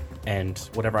chart, and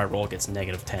whatever I roll gets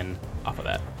 -10 off of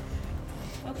that.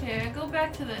 Okay, I go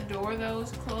back to the door that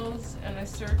was closed and I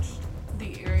search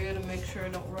the area to make sure I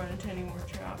don't run into any more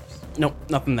traps. Nope,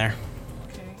 nothing there.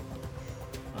 Okay.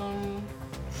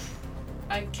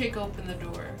 I kick open the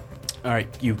door. All right,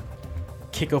 you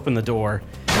kick open the door,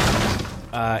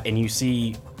 and you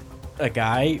see a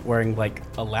guy wearing like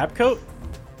a lab coat,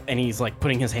 and he's like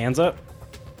putting his hands up.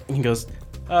 And he goes,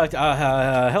 hello.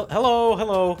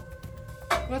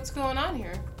 What's going on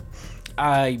here?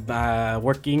 I'm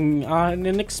working on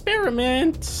an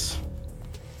experiment.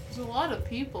 There's a lot of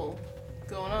people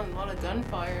going on, a lot of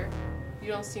gunfire.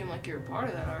 You don't seem like you're a part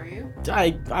of that, are you?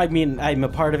 I mean, I'm a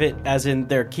part of it, as in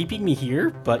they're keeping me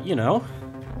here, but you know,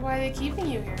 Why are they keeping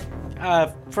you here?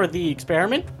 for the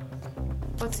experiment.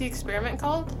 What's the experiment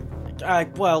called?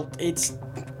 Well, it's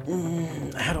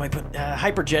how do I put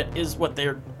hyperjet is what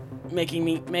they're making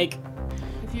me make.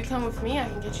 If you come with me, I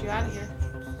can get you out of here.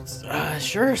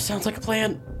 Sure, sounds like a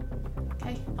plan.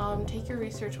 Okay. Take your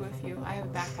research with you. I have a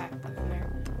backpack with in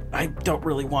there. I don't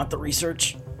really want the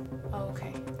research. Oh,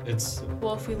 okay. It's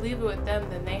Well, if we leave it with them,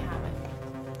 then they have it.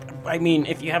 I mean,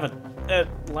 if you have a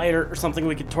lighter or something,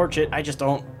 we could torch it. I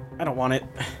don't want it.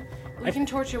 We can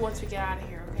torch it once we get out of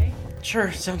here, okay?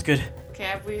 Sure, sounds good.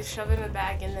 Okay, we shove it in the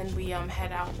bag and then we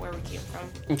head out where we came from.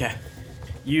 Okay.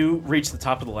 You reach the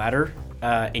top of the ladder,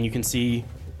 and you can see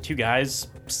two guys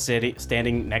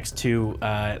standing next to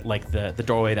like the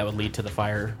doorway that would lead to the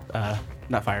fire.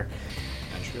 Not fire.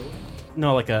 entryway.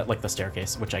 No, like the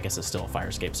staircase, which I guess is still a fire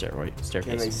escape staircase.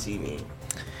 Can they see me?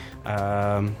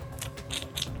 Are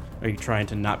you trying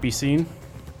to not be seen?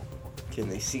 Can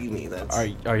they see me? That's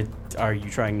Are you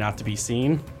trying not to be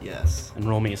seen? yes. And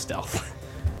roll me a stealth.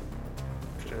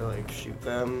 Could I like shoot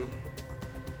them?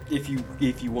 If you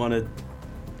want to,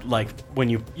 like when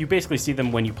you basically see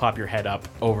them when you pop your head up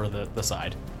over the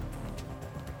side.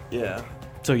 Yeah.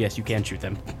 So yes, you can shoot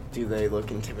them. Do they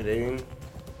look intimidating?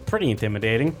 Pretty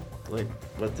intimidating. Like,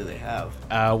 what do they have?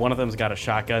 One of them's got a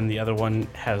shotgun. The other one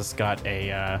has got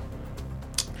a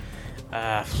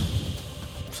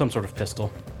some sort of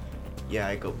pistol. Yeah,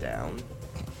 I go down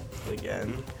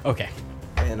again, Okay.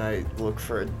 and I look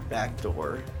for a back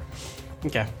door.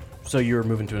 Okay. So you're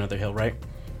moving to another hill, right?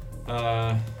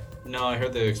 No, I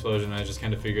heard the explosion. I just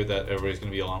kind of figured that everybody's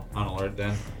gonna be on alert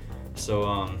then. So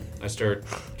I start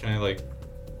kind of like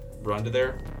run to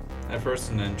there at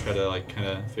first, and then try to like kind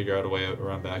of figure out a way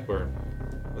around back where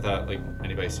without like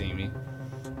anybody seeing me.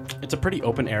 It's a pretty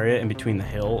open area in between the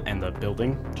hill and the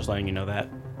building. Just letting you know that.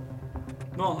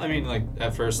 Well, I mean, like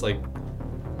at first, like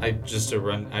I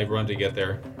run to get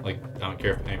there. Like I don't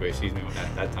care if anybody sees me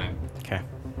at that time. Okay.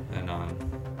 And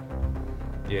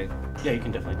yeah, Yeah, you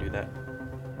can definitely do that.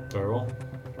 do I roll?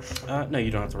 No,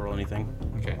 you don't have to roll anything.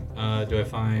 Okay. Do I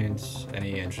find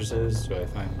any entrances? Do I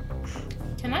find?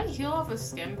 Can I heal off a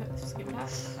skim pack?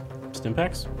 Stim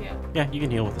packs? Yeah. Yeah, you can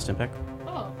heal with a stim pack.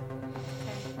 Oh.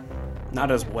 Okay.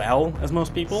 Not as well as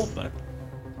most people, but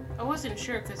I wasn't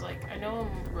sure because, like, I know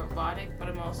I'm robotic, but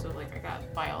I'm also, like, I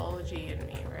got biology in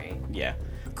me, right? yeah.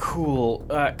 Cool.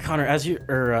 Connor,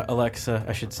 Alexa,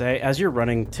 I should say, as you're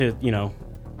running to,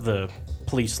 the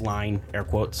police line, air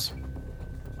quotes,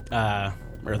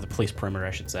 or the police perimeter,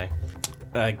 I should say,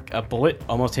 a bullet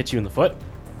almost hits you in the foot.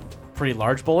 Pretty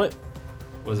large bullet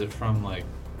Was it from like?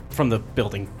 from the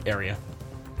building area.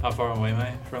 How far away am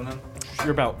I from them?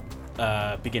 You're about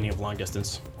beginning of long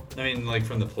distance. I mean, like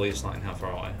from the police line. How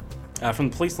far away? From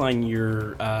the police line,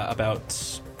 you're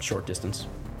about short distance.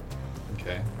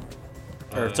 Okay.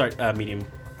 Or, sorry, medium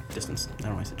distance. I don't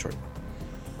know why I said short.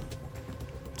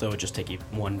 So it would just take you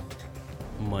one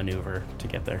maneuver to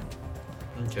get there.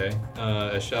 Okay.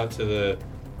 I shout to the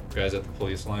guys at the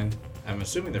police line. I'm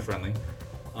assuming they're friendly.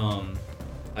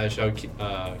 I shout,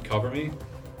 cover me,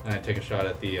 and I take a shot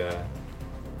at the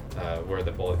where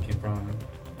the bullet came from,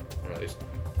 or at least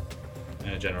in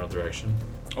a general direction.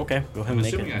 Okay, go ahead I'm and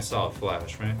make assuming it. I saw a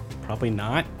flash, right? Probably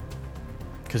not,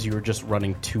 because you were just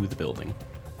running to the building.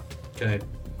 Can I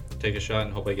take a shot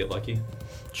and hope I get lucky?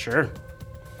 Sure.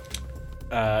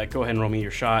 Go ahead and roll me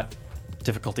your shot.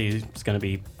 Difficulty is going to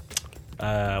be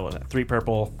 3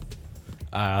 purple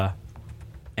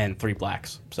and 3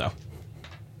 blacks. So.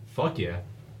 Fuck yeah.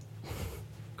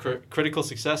 Critical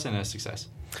success and a success.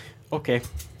 Okay.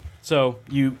 So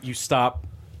you stop,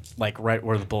 like right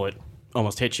where the bullet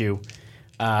almost hit you.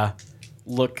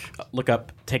 Look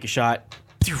up, take a shot,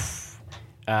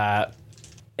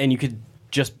 and you could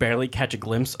just barely catch a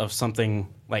glimpse of something,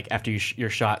 like after your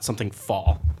shot, something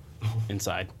fall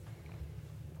inside.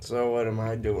 So what am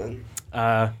I doing?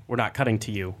 We're not cutting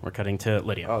to you. We're cutting to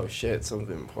Lydia. Oh shit,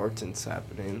 something important's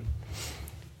happening.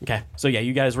 Okay. So yeah,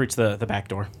 you guys reach the back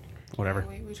door. Whatever.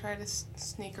 We try to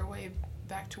sneak our way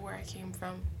back to where I came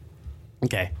from.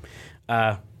 Okay.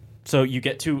 So you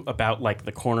get to about like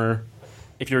the corner.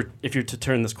 If you're to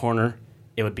turn this corner,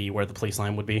 it would be where the police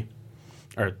line would be,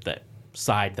 or the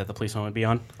side that the police line would be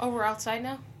on. Oh, we're outside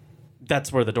now?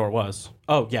 That's where the door was.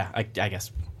 Oh yeah, I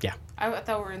guess. Yeah. I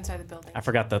thought we were inside the building. I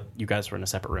forgot that you guys were in a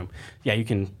separate room. Yeah, you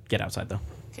can get outside though.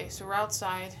 Okay, so we're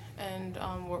outside, and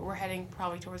we're heading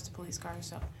probably towards the police car,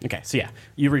 so. Okay, so yeah,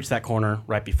 you reach that corner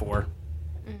right before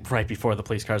the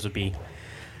police cars would be,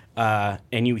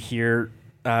 and you hear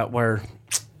where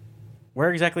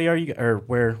exactly are you, or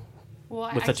where? Well,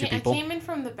 With the two people? I came in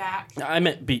from the back. I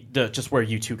meant just where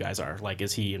you two guys are. Like,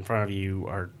 is he in front of you,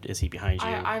 or is he behind you?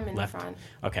 I'm in left? front.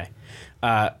 Okay.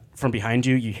 From behind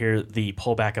you, you hear the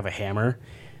pullback of a hammer,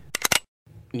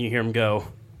 and you hear him go,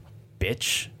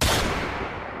 "Bitch."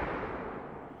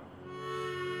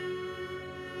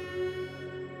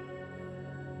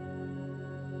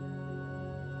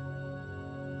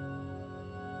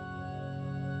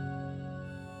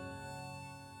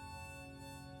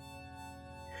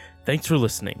 Thanks for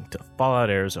listening to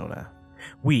Fallout Arizona.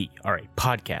 We are a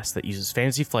podcast that uses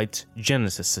Fantasy Flight's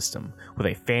Genesis system with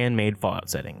a fan-made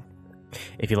Fallout setting.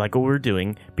 If you like what we're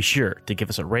doing, be sure to give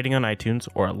us a rating on iTunes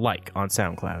or a like on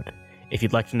SoundCloud. If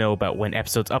you'd like to know about when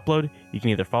episodes upload, you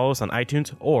can either follow us on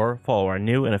iTunes or follow our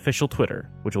new and official Twitter,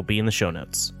 which will be in the show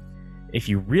notes. If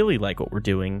you really like what we're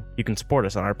doing, you can support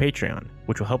us on our Patreon,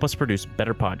 which will help us produce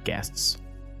better podcasts.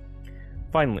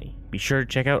 Finally, be sure to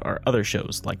check out our other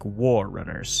shows like War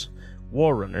Runners.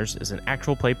 War Runners is an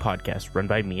actual play podcast run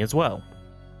by me as well.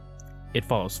 It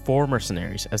follows 4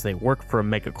 mercenaries as they work for a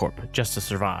megacorp just to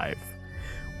survive.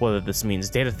 Whether this means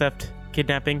data theft,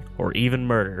 kidnapping, or even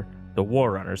murder, the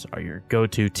War Runners are your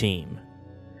go-to team.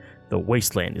 The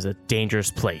Wasteland is a dangerous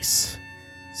place.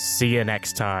 See you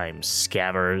next time,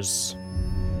 Scabbers.